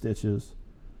 7 stitches.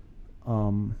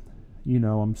 I'm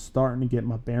starting to get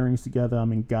my bearings together.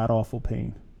 I'm in god-awful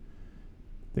pain.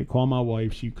 They call my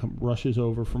wife. She rushes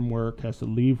over from work, has to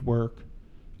leave work.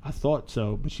 I thought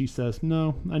so, but she says,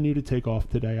 no, I need to take off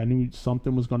today. I knew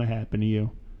something was going to happen to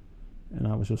you. And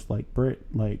I was just like, Britt,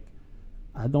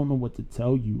 I don't know what to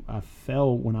tell you. I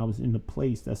fell when I was in the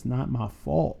place. That's not my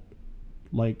fault.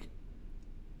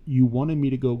 You wanted me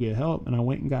to go get help, and I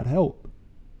went and got help.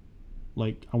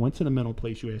 I went to the mental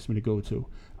place you asked me to go to.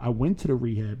 I went to the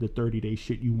rehab, the 30-day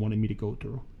shit you wanted me to go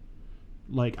through.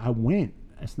 I went.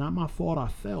 It's not my fault I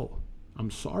fell.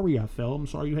 I'm sorry I fell. I'm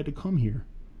sorry you had to come here.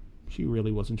 She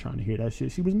really wasn't trying to hear that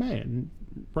shit. She was mad, and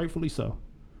rightfully so.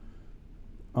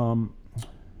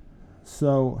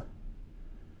 So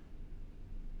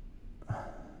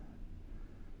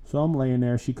I'm laying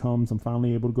there. She comes. I'm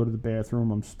finally able to go to the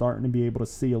bathroom. I'm starting to be able to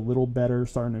see a little better,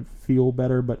 starting to feel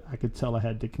better, but I could tell I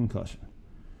had the concussion.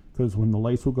 Because when the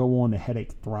lights would go on, the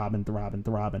headache throbbing.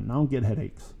 And I don't get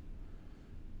headaches.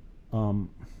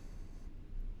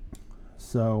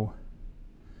 So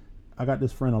I got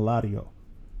this friend, Eladio,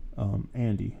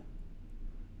 Andy.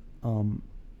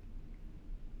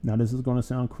 Now this is going to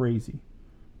sound crazy,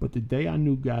 but the day I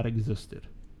knew God existed,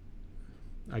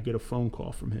 I get a phone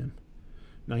call from him.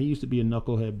 Now, he used to be a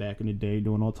knucklehead back in the day,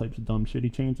 doing all types of dumb shit. He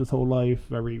changed his whole life,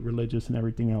 very religious and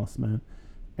everything else, man.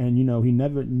 And, he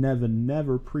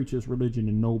never preaches religion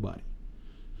to nobody.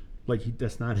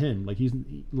 That's not him. He's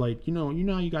how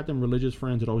you got them religious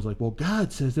friends that always well,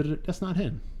 God says that. That's not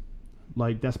him.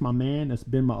 That's my man. That's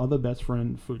been my other best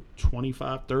friend for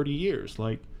 25, 30 years.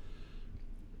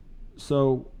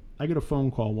 So I get a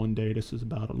phone call one day. This is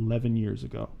about 11 years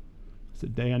ago. It's the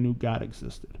day I knew God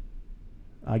existed.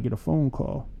 I get a phone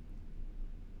call.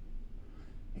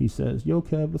 He says, yo,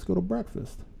 Kev, let's go to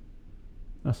breakfast.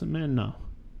 I said, man, no.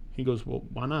 He goes, well,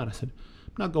 why not? I said,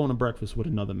 I'm not going to breakfast with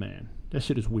another man. That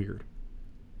shit is weird.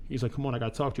 He's like, come on, I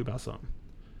got to talk to you about something.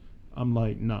 I'm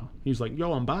like, no. He's like,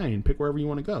 yo, I'm buying. Pick wherever you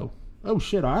want to go. Oh,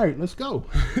 shit, all right, let's go.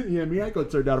 Yeah, me, I go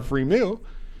turn down a free meal.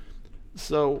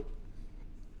 So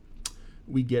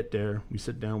we get there. We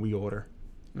sit down, we order.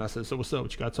 And I said, so what's up?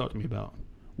 What you got to talk to me about?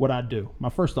 What I do. My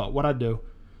first thought, what I do.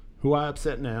 Who I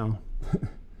upset now?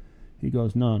 He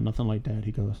goes, no, nothing like that.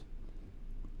 He goes,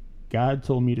 God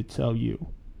told me to tell you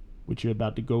what you're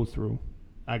about to go through.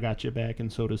 I got your back,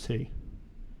 and so does he.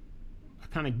 I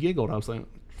kind of giggled. I was like, what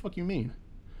the fuck you mean?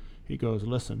 He goes,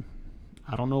 listen,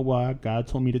 I don't know why God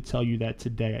told me to tell you that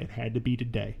today. It had to be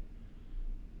today.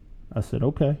 I said,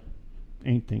 okay.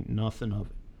 Ain't think nothing of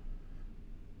it.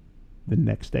 The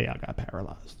next day I got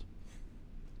paralyzed.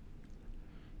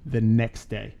 The next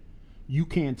day. You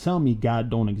can't tell me God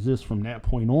don't exist from that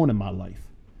point on in my life.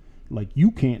 Like,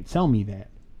 you can't tell me that.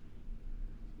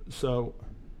 So,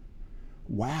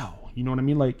 wow. You know what I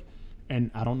mean? Like, and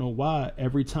I don't know why,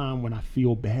 every time when I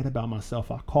feel bad about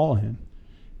myself, I call him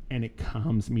and it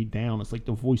calms me down. It's like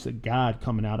the voice of God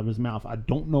coming out of his mouth. I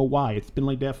don't know why. It's been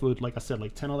like that for, like I said,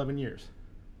 like 10, 11 years.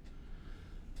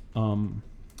 So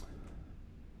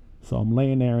I'm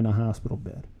laying there in a hospital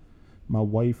bed. My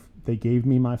wife, they gave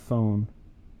me my phone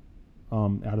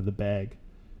out of the bag.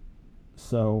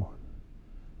 So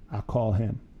I call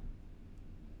him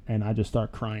and I just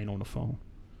start crying on the phone.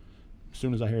 As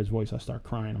soon as I hear his voice, I start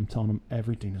crying. I'm telling him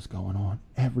everything that's going on.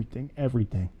 Everything.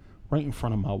 Right in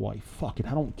front of my wife. Fuck it.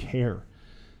 I don't care.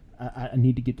 I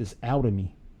need to get this out of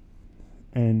me.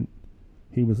 And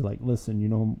he was like, listen,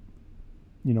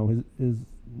 his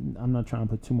I'm not trying to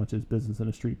put too much of his business in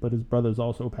the street, but his brother's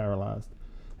also paralyzed.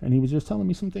 And he was just telling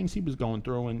me some things he was going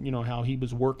through and, how he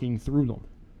was working through them.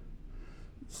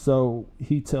 So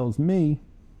he tells me,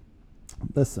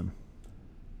 listen,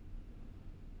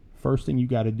 first thing you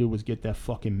got to do is get that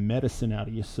fucking medicine out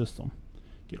of your system.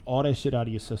 Get all that shit out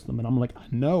of your system. And I'm like, I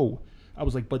know. I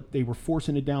was like, but they were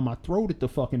forcing it down my throat at the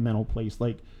fucking mental place.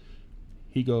 Like,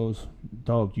 he goes,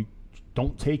 dog, you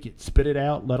don't take it. Spit it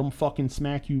out. Let them fucking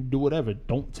smack you. Do whatever.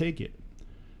 Don't take it.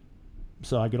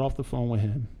 So I get off the phone with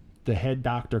him. The head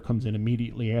doctor comes in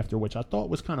immediately after, which I thought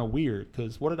was kind of weird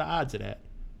because what are the odds of that?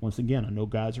 Once again, I know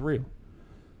God's real.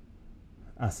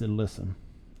 I said, listen,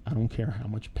 I don't care how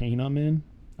much pain I'm in.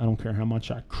 I don't care how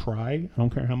much I cry. I don't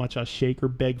care how much I shake or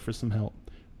beg for some help.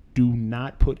 Do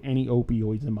not put any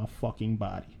opioids in my fucking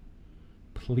body.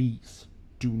 Please,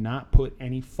 do not put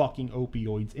any fucking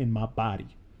opioids in my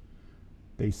body.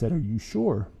 They said, are you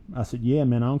sure? I said, yeah,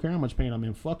 man, I don't care how much pain I'm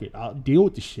in. Fuck it. I'll deal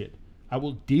with the shit. I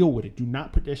will deal with it. Do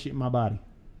not put that shit in my body.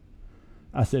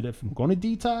 I said, if I'm going to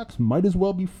detox, might as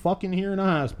well be fucking here in the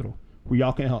hospital where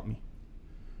y'all can help me.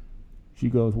 She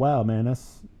goes, wow, man,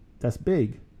 that's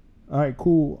big. All right,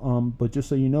 cool. But just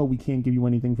so you know, we can't give you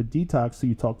anything for detox, so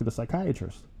you talk to the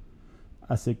psychiatrist.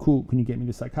 I said, cool. Can you get me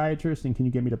the psychiatrist and can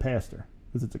you get me the pastor?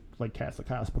 Because it's like Catholic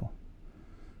hospital.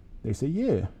 They said,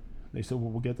 yeah. They said,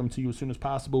 well, we'll get them to you as soon as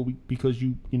possible because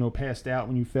you passed out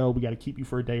when you fell. We got to keep you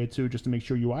for a day or two just to make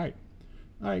sure you're all right.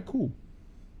 All right, cool.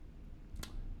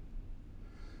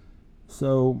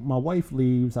 So my wife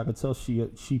leaves. I could tell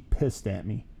she pissed at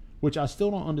me, which I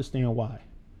still don't understand why.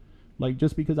 Like,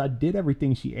 just because I did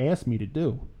everything she asked me to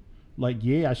do. Like,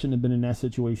 yeah, I shouldn't have been in that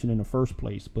situation in the first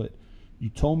place, but you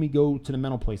told me go to the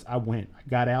mental place. I went. I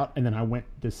got out, and then I went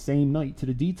the same night to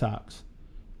the detox.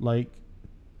 Like,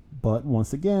 but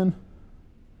once again,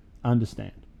 I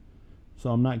understand.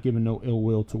 So I'm not giving no ill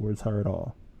will towards her at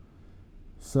all.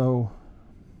 So,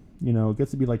 it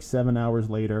gets to be like 7 hours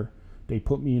later. They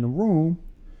put me in a room,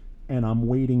 and I'm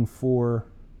waiting for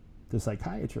the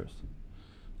psychiatrist.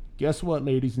 Guess what,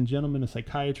 ladies and gentlemen? The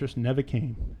psychiatrist never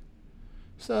came.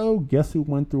 So, guess who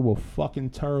went through a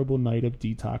fucking terrible night of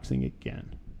detoxing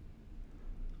again?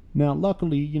 Now,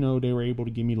 luckily, they were able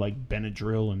to give me like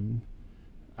Benadryl and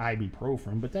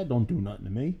ibuprofen, but that don't do nothing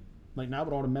to me. Like, not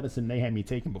with all the medicine they had me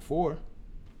taking before.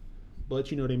 But,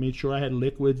 they made sure I had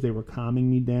liquids. They were calming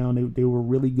me down. They were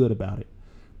really good about it.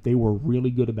 They were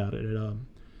really good about it.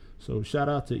 So, shout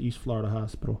out to East Florida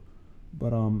Hospital.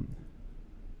 But,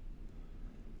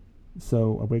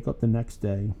 so I wake up the next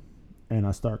day and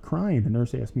I start crying. The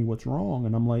nurse asked me what's wrong.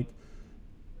 And I'm like,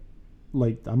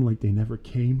 they never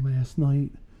came last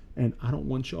night. And I don't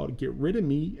want y'all to get rid of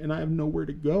me. And I have nowhere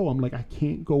to go. I'm like, I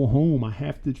can't go home. I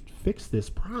have to fix this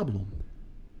problem.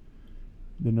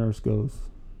 The nurse goes,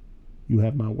 you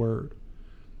have my word.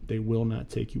 They will not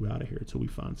take you out of here until we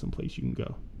find some place you can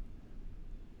go.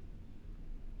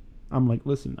 I'm like,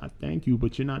 listen, I thank you,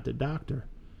 but you're not the doctor.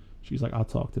 She's like, I'll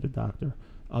talk to the doctor.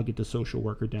 I'll get the social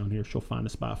worker down here. She'll find a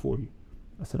spot for you.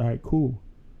 I said, all right, cool.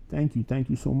 Thank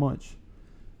you so much.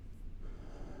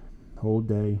 Whole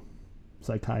day.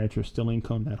 Psychiatrist still ain't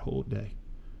come that whole day.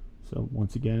 So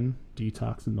once again,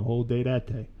 detoxing the whole day that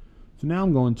day. So now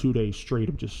I'm going 2 days straight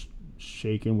of just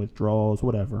shaking, withdrawals,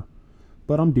 whatever.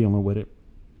 But I'm dealing with it.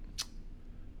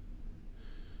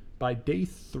 By day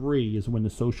 3 is when the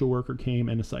social worker came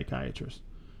and the psychiatrist.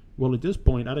 Well, at this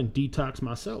point, I didn't detox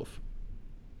myself.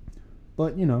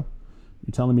 But, you're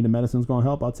telling me the medicine's going to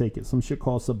help, I'll take it. Some shit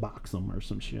called Suboxone or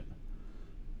some shit.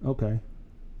 Okay.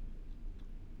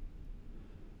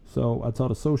 So I tell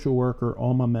the social worker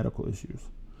all my medical issues.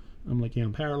 I'm like, yeah,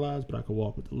 I'm paralyzed, but I can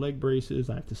walk with the leg braces.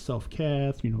 I have to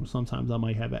self-cath. Sometimes I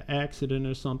might have an accident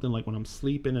or something, like when I'm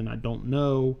sleeping and I don't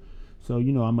know. So,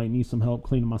 I might need some help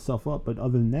cleaning myself up. But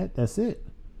other than that, that's it.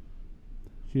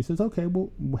 She says, okay,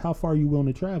 well, how far are you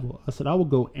willing to travel? I said, I will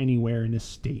go anywhere in this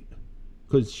state.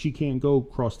 Because she can't go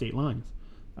cross state lines.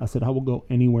 I said, I will go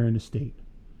anywhere in the state.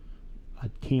 I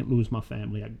can't lose my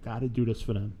family. I got to do this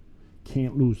for them.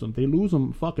 Can't lose them. If they lose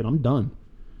them, fuck it, I'm done.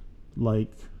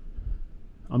 Like,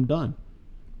 I'm done.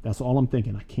 That's all I'm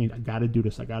thinking. I got to do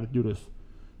this. I got to do this.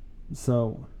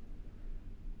 So,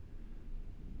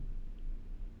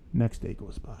 next day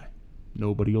goes by.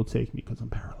 Nobody will take me because I'm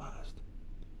paralyzed.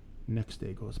 Next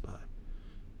day goes by.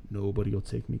 Nobody will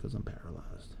take me because I'm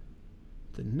paralyzed.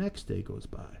 The next day goes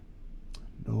by.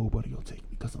 Nobody will take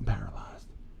me because I'm paralyzed.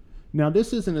 Now,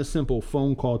 this isn't a simple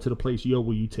phone call to the place, yo,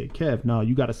 will you take Kev? No,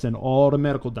 you got to send all the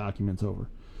medical documents over.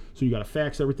 So you got to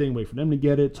fax everything, wait for them to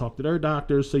get it, talk to their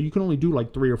doctors. So you can only do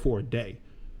like 3 or 4 a day.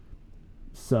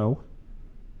 So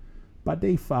by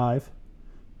day 5,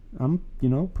 I'm,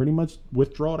 pretty much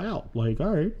withdrawed out. Like,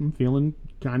 all right, I'm feeling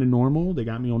kind of normal. They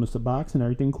got me on the Suboxone,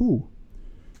 everything cool.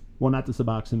 Well, not the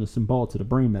Suboxone, the Cymbalta, the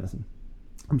brain medicine.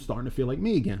 I'm starting to feel like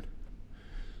me again.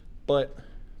 But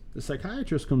the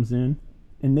psychiatrist comes in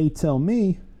and they tell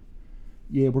me,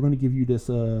 yeah, we're going to give you this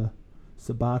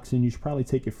Suboxone. You should probably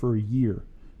take it for a year.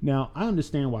 Now, I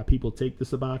understand why people take the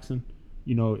Suboxone.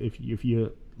 If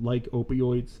you like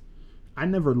opioids. I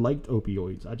never liked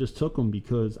opioids. I just took them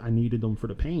because I needed them for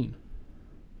the pain.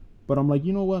 But I'm like,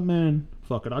 you know what, man?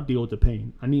 Fuck it. I'll deal with the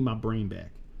pain. I need my brain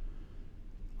back.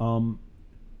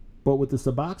 But what the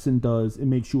Suboxone does, it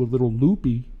makes you a little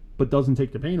loopy, but doesn't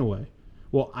take the pain away.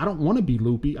 Well, I don't want to be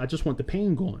loopy. I just want the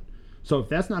pain gone. So if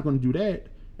that's not going to do that,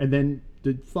 and then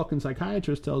the fucking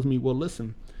psychiatrist tells me, well,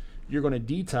 listen, you're going to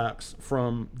detox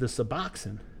from the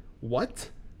Suboxone.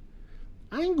 What?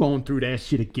 I ain't going through that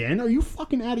shit again. Are you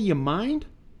fucking out of your mind?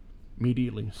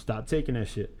 Immediately, stop taking that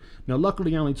shit. Now,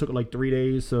 luckily, I only took it like 3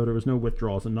 days, so there was no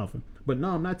withdrawals or nothing. But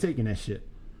no, I'm not taking that shit.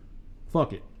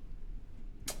 Fuck it.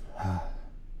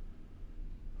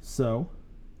 So,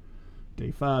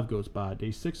 day 5 goes by,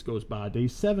 day 6 goes by, day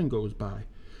 7 goes by.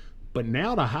 But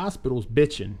now the hospital's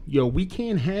bitching. Yo, we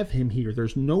can't have him here.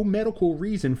 There's no medical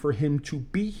reason for him to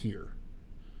be here.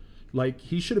 Like,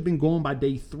 he should have been gone by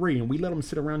day 3, and we let him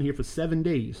sit around here for 7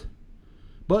 days.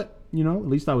 But, at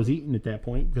least I was eating at that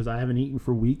point, because I haven't eaten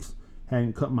for weeks.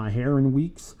 Hadn't cut my hair in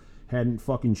weeks. Hadn't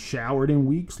fucking showered in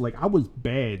weeks. Like, I was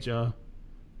bad, y'all.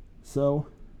 So,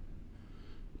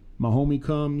 my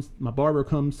barber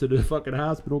comes to the fucking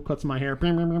hospital, cuts my hair,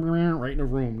 right in the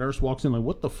room. Nurse walks in like,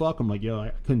 what the fuck? I'm like, yo,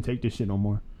 I couldn't take this shit no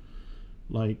more.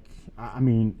 Like,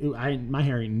 my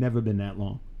hair ain't never been that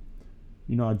long.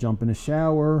 I jump in the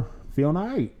shower, feeling all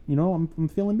right. I'm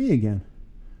feeling me again.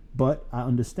 But I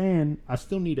understand I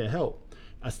still needed help.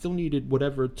 I still needed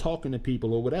whatever, talking to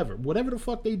people or whatever. Whatever the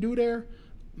fuck they do there,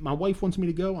 my wife wants me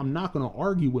to go. I'm not going to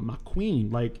argue with my queen.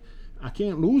 Like, I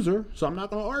can't lose her, so I'm not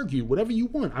going to argue. Whatever you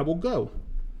want, I will go.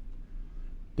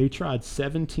 They tried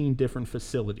 17 different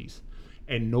facilities,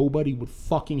 and nobody would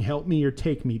fucking help me or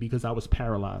take me because I was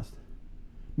paralyzed.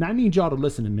 Now, I need y'all to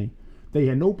listen to me. They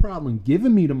had no problem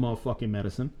giving me the motherfucking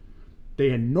medicine. They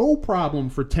had no problem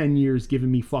for 10 years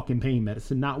giving me fucking pain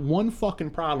medicine. Not one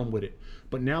fucking problem with it.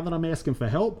 But now that I'm asking for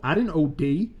help, I didn't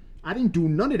OD. I didn't do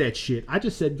none of that shit. I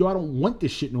just said, yo, I don't want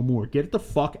this shit no more. Get it the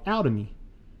fuck out of me.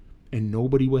 And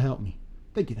nobody would help me.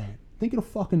 Think of that. Think of the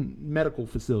fucking medical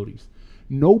facilities.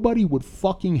 Nobody would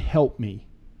fucking help me.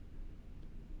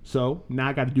 So now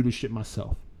I got to do this shit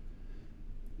myself.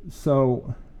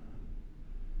 So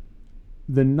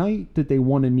the night that they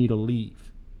wanted me to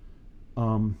leave,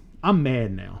 I'm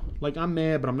mad now. Like, I'm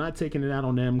mad, but I'm not taking it out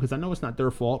on them because I know it's not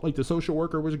their fault. Like, the social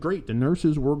worker was great. The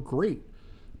nurses were great.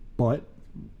 But,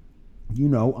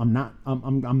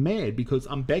 I'm mad because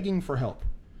I'm begging for help.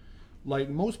 Like,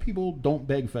 most people don't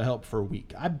beg for help for a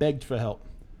week. I begged for help.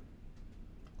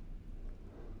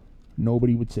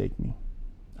 Nobody would take me.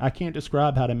 I can't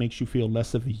describe how that makes you feel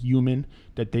less of a human,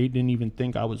 that they didn't even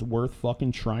think I was worth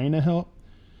fucking trying to help.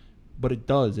 But it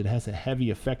does. It has a heavy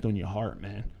effect on your heart,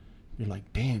 man. You're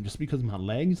like, damn, just because of my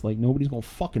legs, like, nobody's gonna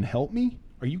fucking help me?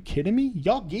 Are you kidding me?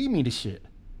 Y'all gave me the shit,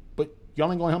 but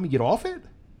y'all ain't gonna help me get off it?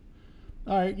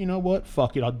 All right, you know what?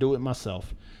 Fuck it. I'll do it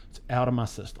myself. It's out of my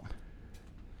system.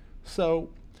 So,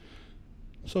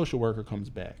 social worker comes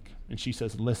back and she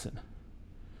says, listen,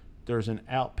 there's an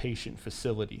outpatient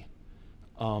facility.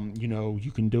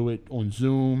 You can do it on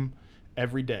Zoom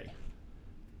every day.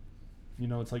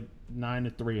 It's like 9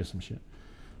 to 3 or some shit.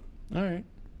 All right.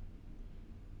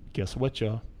 Guess what,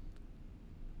 y'all?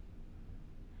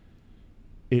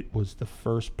 It was the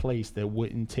first place that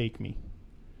wouldn't take me.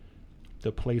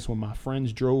 The place where my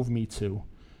friends drove me to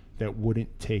that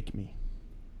wouldn't take me.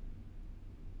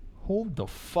 Hold the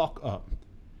fuck up.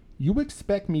 You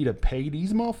expect me to pay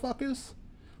these motherfuckers?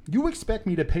 You expect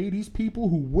me to pay these people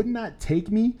who would not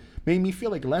take me, made me feel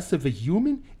like less of a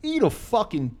human? Eat a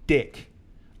fucking dick.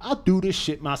 I'll do this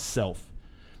shit myself.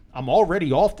 I'm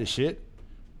already off the shit.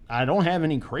 I don't have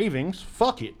any cravings.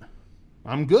 Fuck it.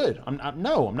 I'm good. I'm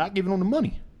not giving them the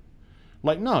money.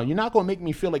 Like, no, you're not going to make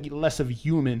me feel like less of a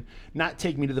human, not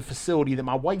take me to the facility that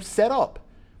my wife set up.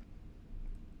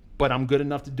 But I'm good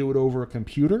enough to do it over a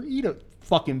computer? Eat a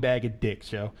fucking bag of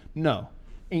dicks, yo. No,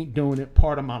 ain't doing it.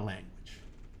 Part of my language.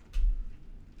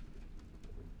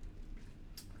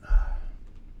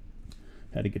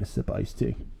 Had to get a sip of iced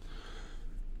tea.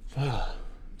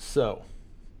 So,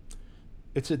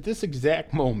 it's at this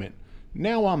exact moment.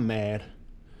 Now I'm mad.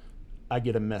 I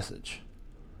get a message.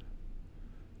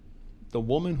 The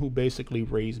woman who basically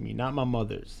raised me, not my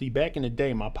mother. See, back in the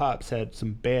day, my pops had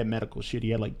some bad medical shit. He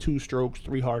had like 2 strokes,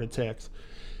 3 heart attacks,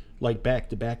 like back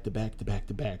to back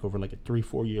over like a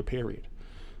 3-4 year period.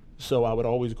 So I would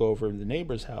always go over to the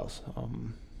neighbor's house.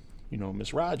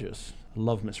 Miss Rogers. I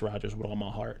love Miss Rogers with all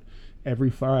my heart. Every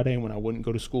Friday when I wouldn't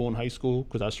go to school in high school,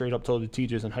 because I straight up told the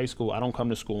teachers in high school, I don't come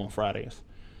to school on Fridays.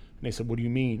 And they said, what do you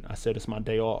mean? I said, it's my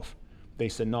day off. They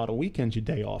said, no, the weekend's your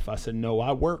day off. I said, no,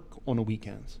 I work on the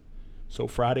weekends. So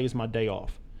Friday is my day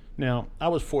off. Now, I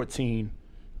was 14.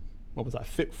 What was I?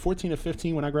 14 or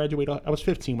 15 when I graduated? I was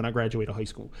 15 when I graduated high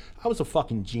school. I was a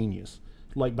fucking genius.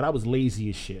 But I was lazy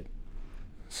as shit.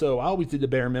 So I always did the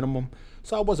bare minimum.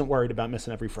 So I wasn't worried about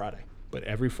missing every Friday. But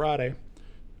every Friday,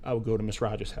 I would go to Miss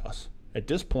Rogers' house. At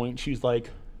this point, she's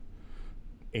like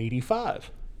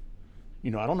 85. I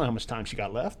don't know how much time she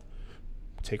got left.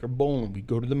 Take her bowling. We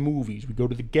go to the movies. We go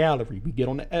to the gallery. We get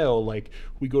on the L.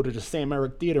 We go to the Sam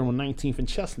Eric Theater on 19th and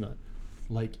Chestnut.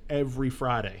 Every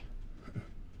Friday.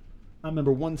 I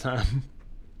remember one time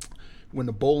when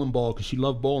the bowling ball, because she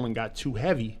loved bowling, got too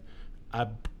heavy, I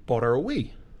bought her a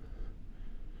Wii.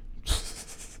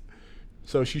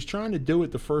 So she's trying to do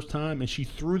it the first time, and she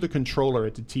threw the controller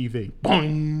at the TV.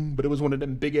 Boing! But it was one of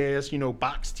them big-ass,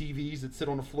 box TVs that sit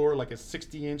on the floor like a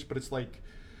 60-inch, but it's like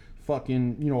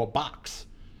fucking, a box.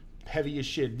 Heavy as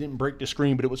shit. Didn't break the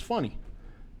screen, but it was funny.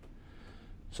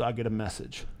 So I get a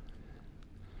message.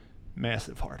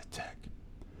 Massive heart attack.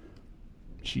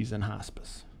 She's in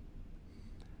hospice.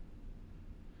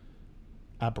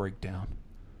 I break down.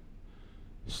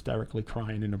 Hysterically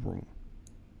crying in the room.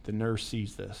 The nurse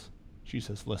sees this. She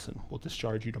says, listen, we'll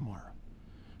discharge you tomorrow.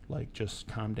 Just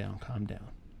calm down.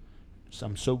 So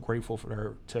I'm so grateful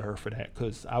to her for that,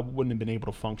 because I wouldn't have been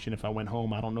able to function if I went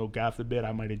home. I don't know, God forbid,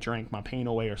 I might have drank my pain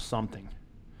away or something.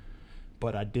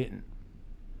 But I didn't.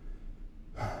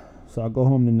 So I go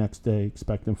home the next day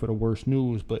expecting for the worst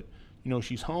news, but,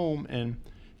 she's home, and,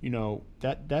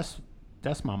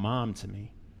 that's my mom to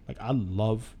me. I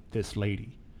love this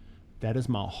lady. That is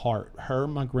my heart. Her,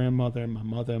 my grandmother, my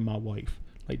mother, and my wife.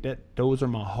 Those are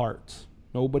my hearts.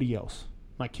 Nobody else.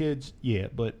 My kids, yeah,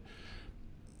 but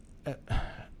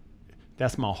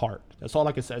that's my heart. That's all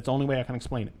I can say. It's the only way I can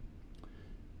explain it.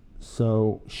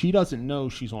 So she doesn't know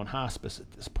she's on hospice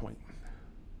at this point.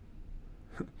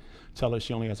 Tell her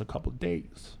she only has a couple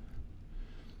days.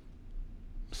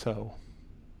 So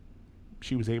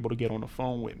she was able to get on the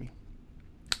phone with me.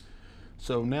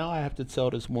 So now I have to tell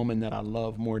this woman that I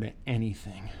love more than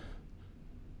anything.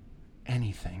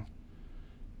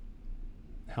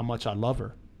 How much I love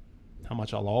her. How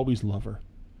much I'll always love her.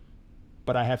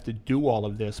 But I have to do all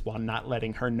of this while not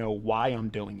letting her know why I'm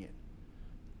doing it.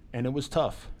 And it was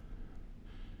tough.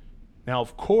 Now,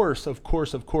 of course,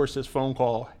 this phone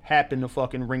call happened to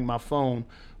fucking ring my phone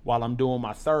while I'm doing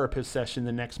my therapist session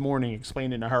the next morning,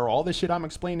 explaining to her all the shit I'm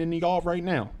explaining to y'all right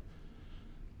now.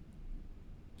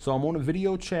 So I'm on a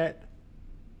video chat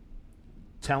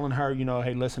telling her,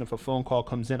 hey, listen, if a phone call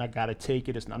comes in, I got to take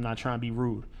it. I'm not trying to be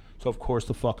rude. So, of course,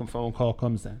 the fucking phone call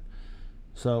comes in.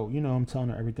 So, I'm telling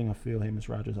her everything I feel. Hey, Miss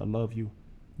Rogers, I love you.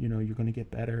 You're going to get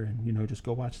better. And, just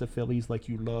go watch the Phillies like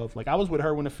you love. I was with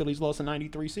her when the Phillies lost the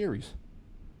 93 series.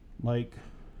 I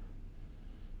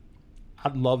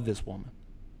love this woman.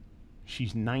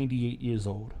 She's 98 years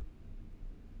old.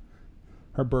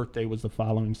 Her birthday was the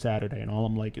following Saturday. And all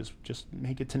I'm like is just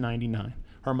make it to 99.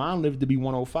 Her mom lived to be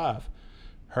 105.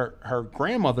 Her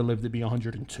grandmother lived to be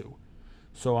 102.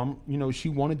 So she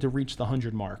wanted to reach the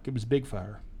 100 mark. It was big for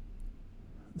her.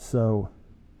 So,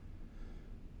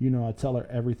 I tell her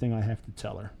everything I have to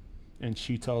tell her. And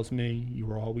she tells me, you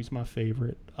were always my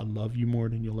favorite. I love you more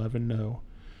than you'll ever know.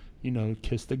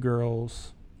 Kiss the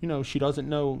girls. She doesn't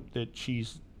know that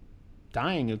she's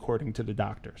dying according to the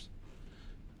doctors.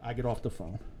 I get off the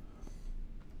phone.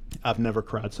 I've never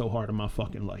cried so hard in my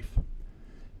fucking life.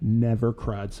 Never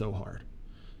cried so hard.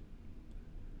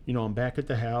 You know, I'm back at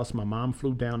the house. My mom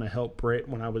flew down to help Britt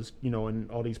when I was, you know, in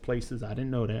all these places. I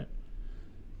didn't know that.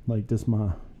 Like, this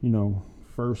my, you know,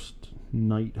 first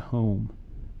night home.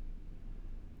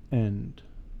 And,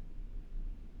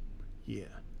 yeah.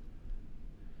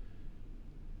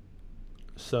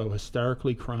 So,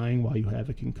 hysterically crying while you have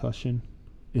a concussion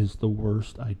is the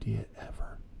worst idea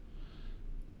ever.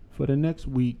 For the next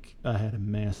week, I had a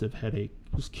massive headache.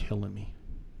 It was killing me.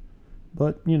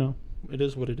 But, you know, it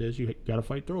is what it is. You got to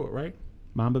fight through it, right?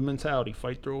 Mamba mentality.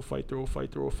 Fight through it, fight through it,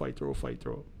 fight through it, fight through it, fight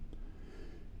through it.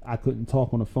 I couldn't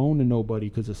talk on the phone to nobody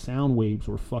because the sound waves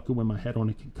were fucking with my head on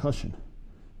a concussion.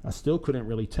 I still couldn't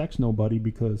really text nobody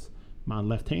because my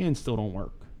left hand still don't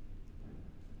work.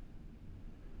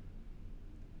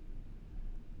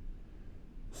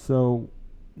 So,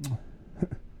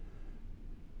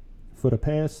 for the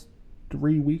past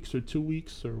 3 weeks or 2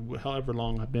 weeks or however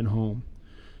long I've been home,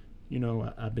 you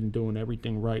know, I've been doing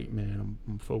everything right, man.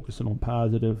 I'm focusing on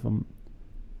positive. I'm,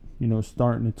 you know,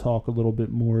 starting to talk a little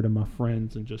bit more to my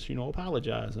friends and just, you know,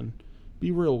 apologize and be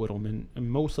real with them.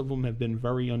 And most of them have been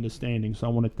very understanding. So I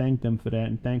want to thank them for that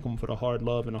and thank them for the hard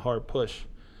love and the hard push.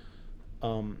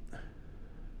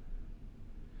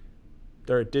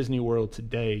 They're at Disney World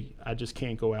today. I just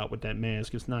can't go out with that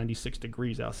mask. It's 96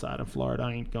 degrees outside in Florida.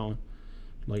 I ain't going.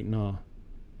 Like, nah.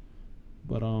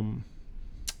 But,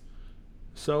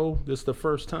 so this is the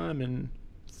first time in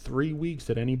 3 weeks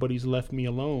that anybody's left me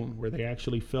alone where they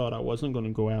actually felt I wasn't going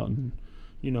to go out and,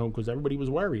 you know, because everybody was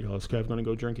worried. Oh, is Kev going to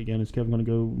go drink again? Is Kev going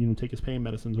to go, you know, take his pain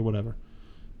medicines or whatever?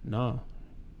 Nah.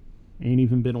 Ain't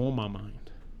even been on my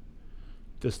mind.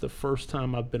 This is the first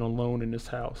time I've been alone in this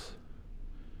house.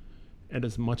 And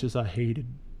as much as I hated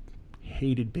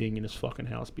being in this fucking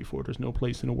house before, there's no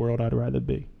place in the world I'd rather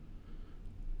be.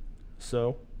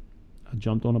 So, I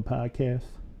jumped on a podcast.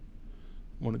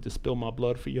 Wanted to spill my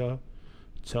blood for y'all.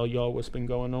 Tell y'all what's been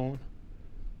going on.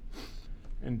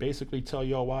 And basically tell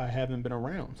y'all why I haven't been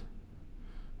around.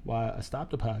 Why I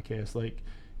stopped the podcast. Like,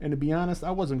 and to be honest,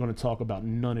 I wasn't going to talk about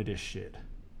none of this shit.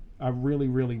 I really,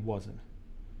 really wasn't.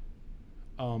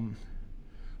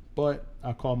 But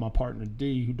I called my partner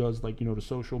D, who does, like, you know, the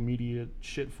social media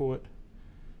shit for it.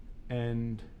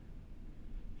 And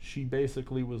she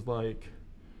basically was like,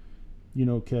 you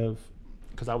know, Kev,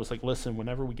 because I was like, listen,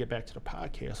 whenever we get back to the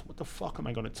podcast, what the fuck am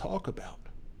I going to talk about?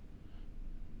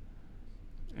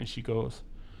 And she goes,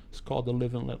 it's called the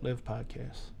Livin, Let Live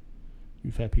podcast.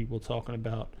 You've had people talking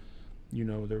about, you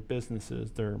know, their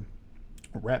businesses, their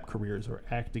rap careers or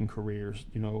acting careers,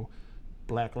 you know,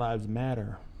 Black Lives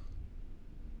Matter.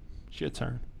 It's your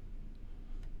turn.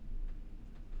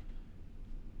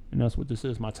 And that's what this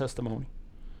is, my testimony.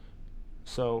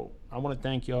 So I want to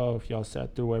thank y'all if y'all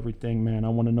sat through everything, man. I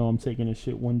want to know I'm taking this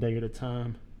shit one day at a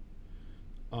time.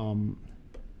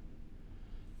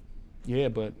 Yeah,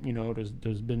 but, you know,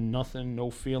 there's been nothing, no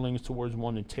feelings towards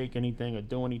wanting to take anything or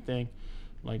do anything.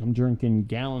 Like, I'm drinking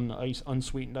gallon of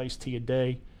unsweetened iced tea a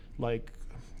day. Like,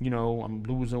 you know, I'm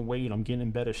losing weight. I'm getting in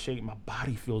better shape. My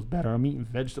body feels better. I'm eating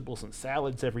vegetables and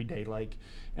salads every day. Like,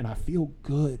 and I feel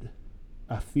good.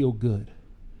 I feel good.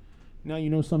 Now, you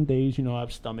know, some days, you know, I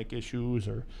have stomach issues,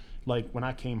 or like when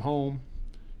I came home,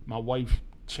 my wife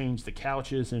changed the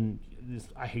couches, and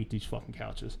I hate these fucking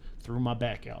couches, threw my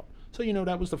back out. So, you know,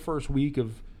 that was the first week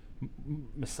of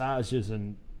massages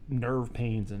and nerve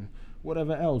pains and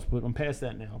whatever else, but I'm past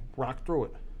that now. Rock through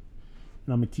it.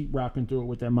 And I'm going to keep rocking through it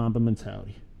with that Mamba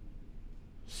mentality.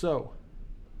 So,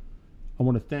 I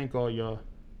want to thank all y'all.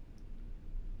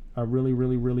 I really,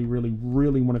 really, really, really,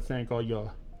 really want to thank all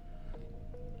y'all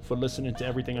for listening to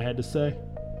everything I had to say.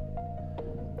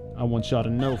 I want y'all to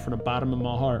know from the bottom of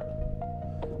my heart,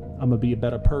 I'm going to be a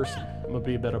better person. I'm going to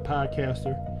be a better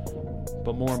podcaster.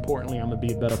 But more importantly, I'm going to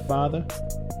be a better father.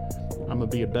 I'm going to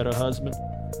be a better husband.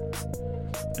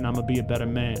 And I'm going to be a better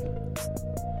man.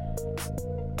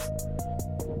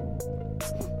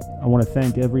 I want to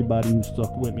thank everybody who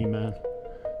stuck with me, man.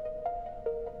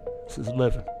 This is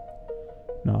Livin.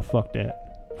 Nah, fuck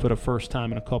that. For the first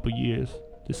time in a couple years,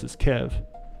 this is Kev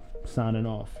signing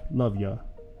off. Love y'all.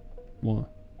 1.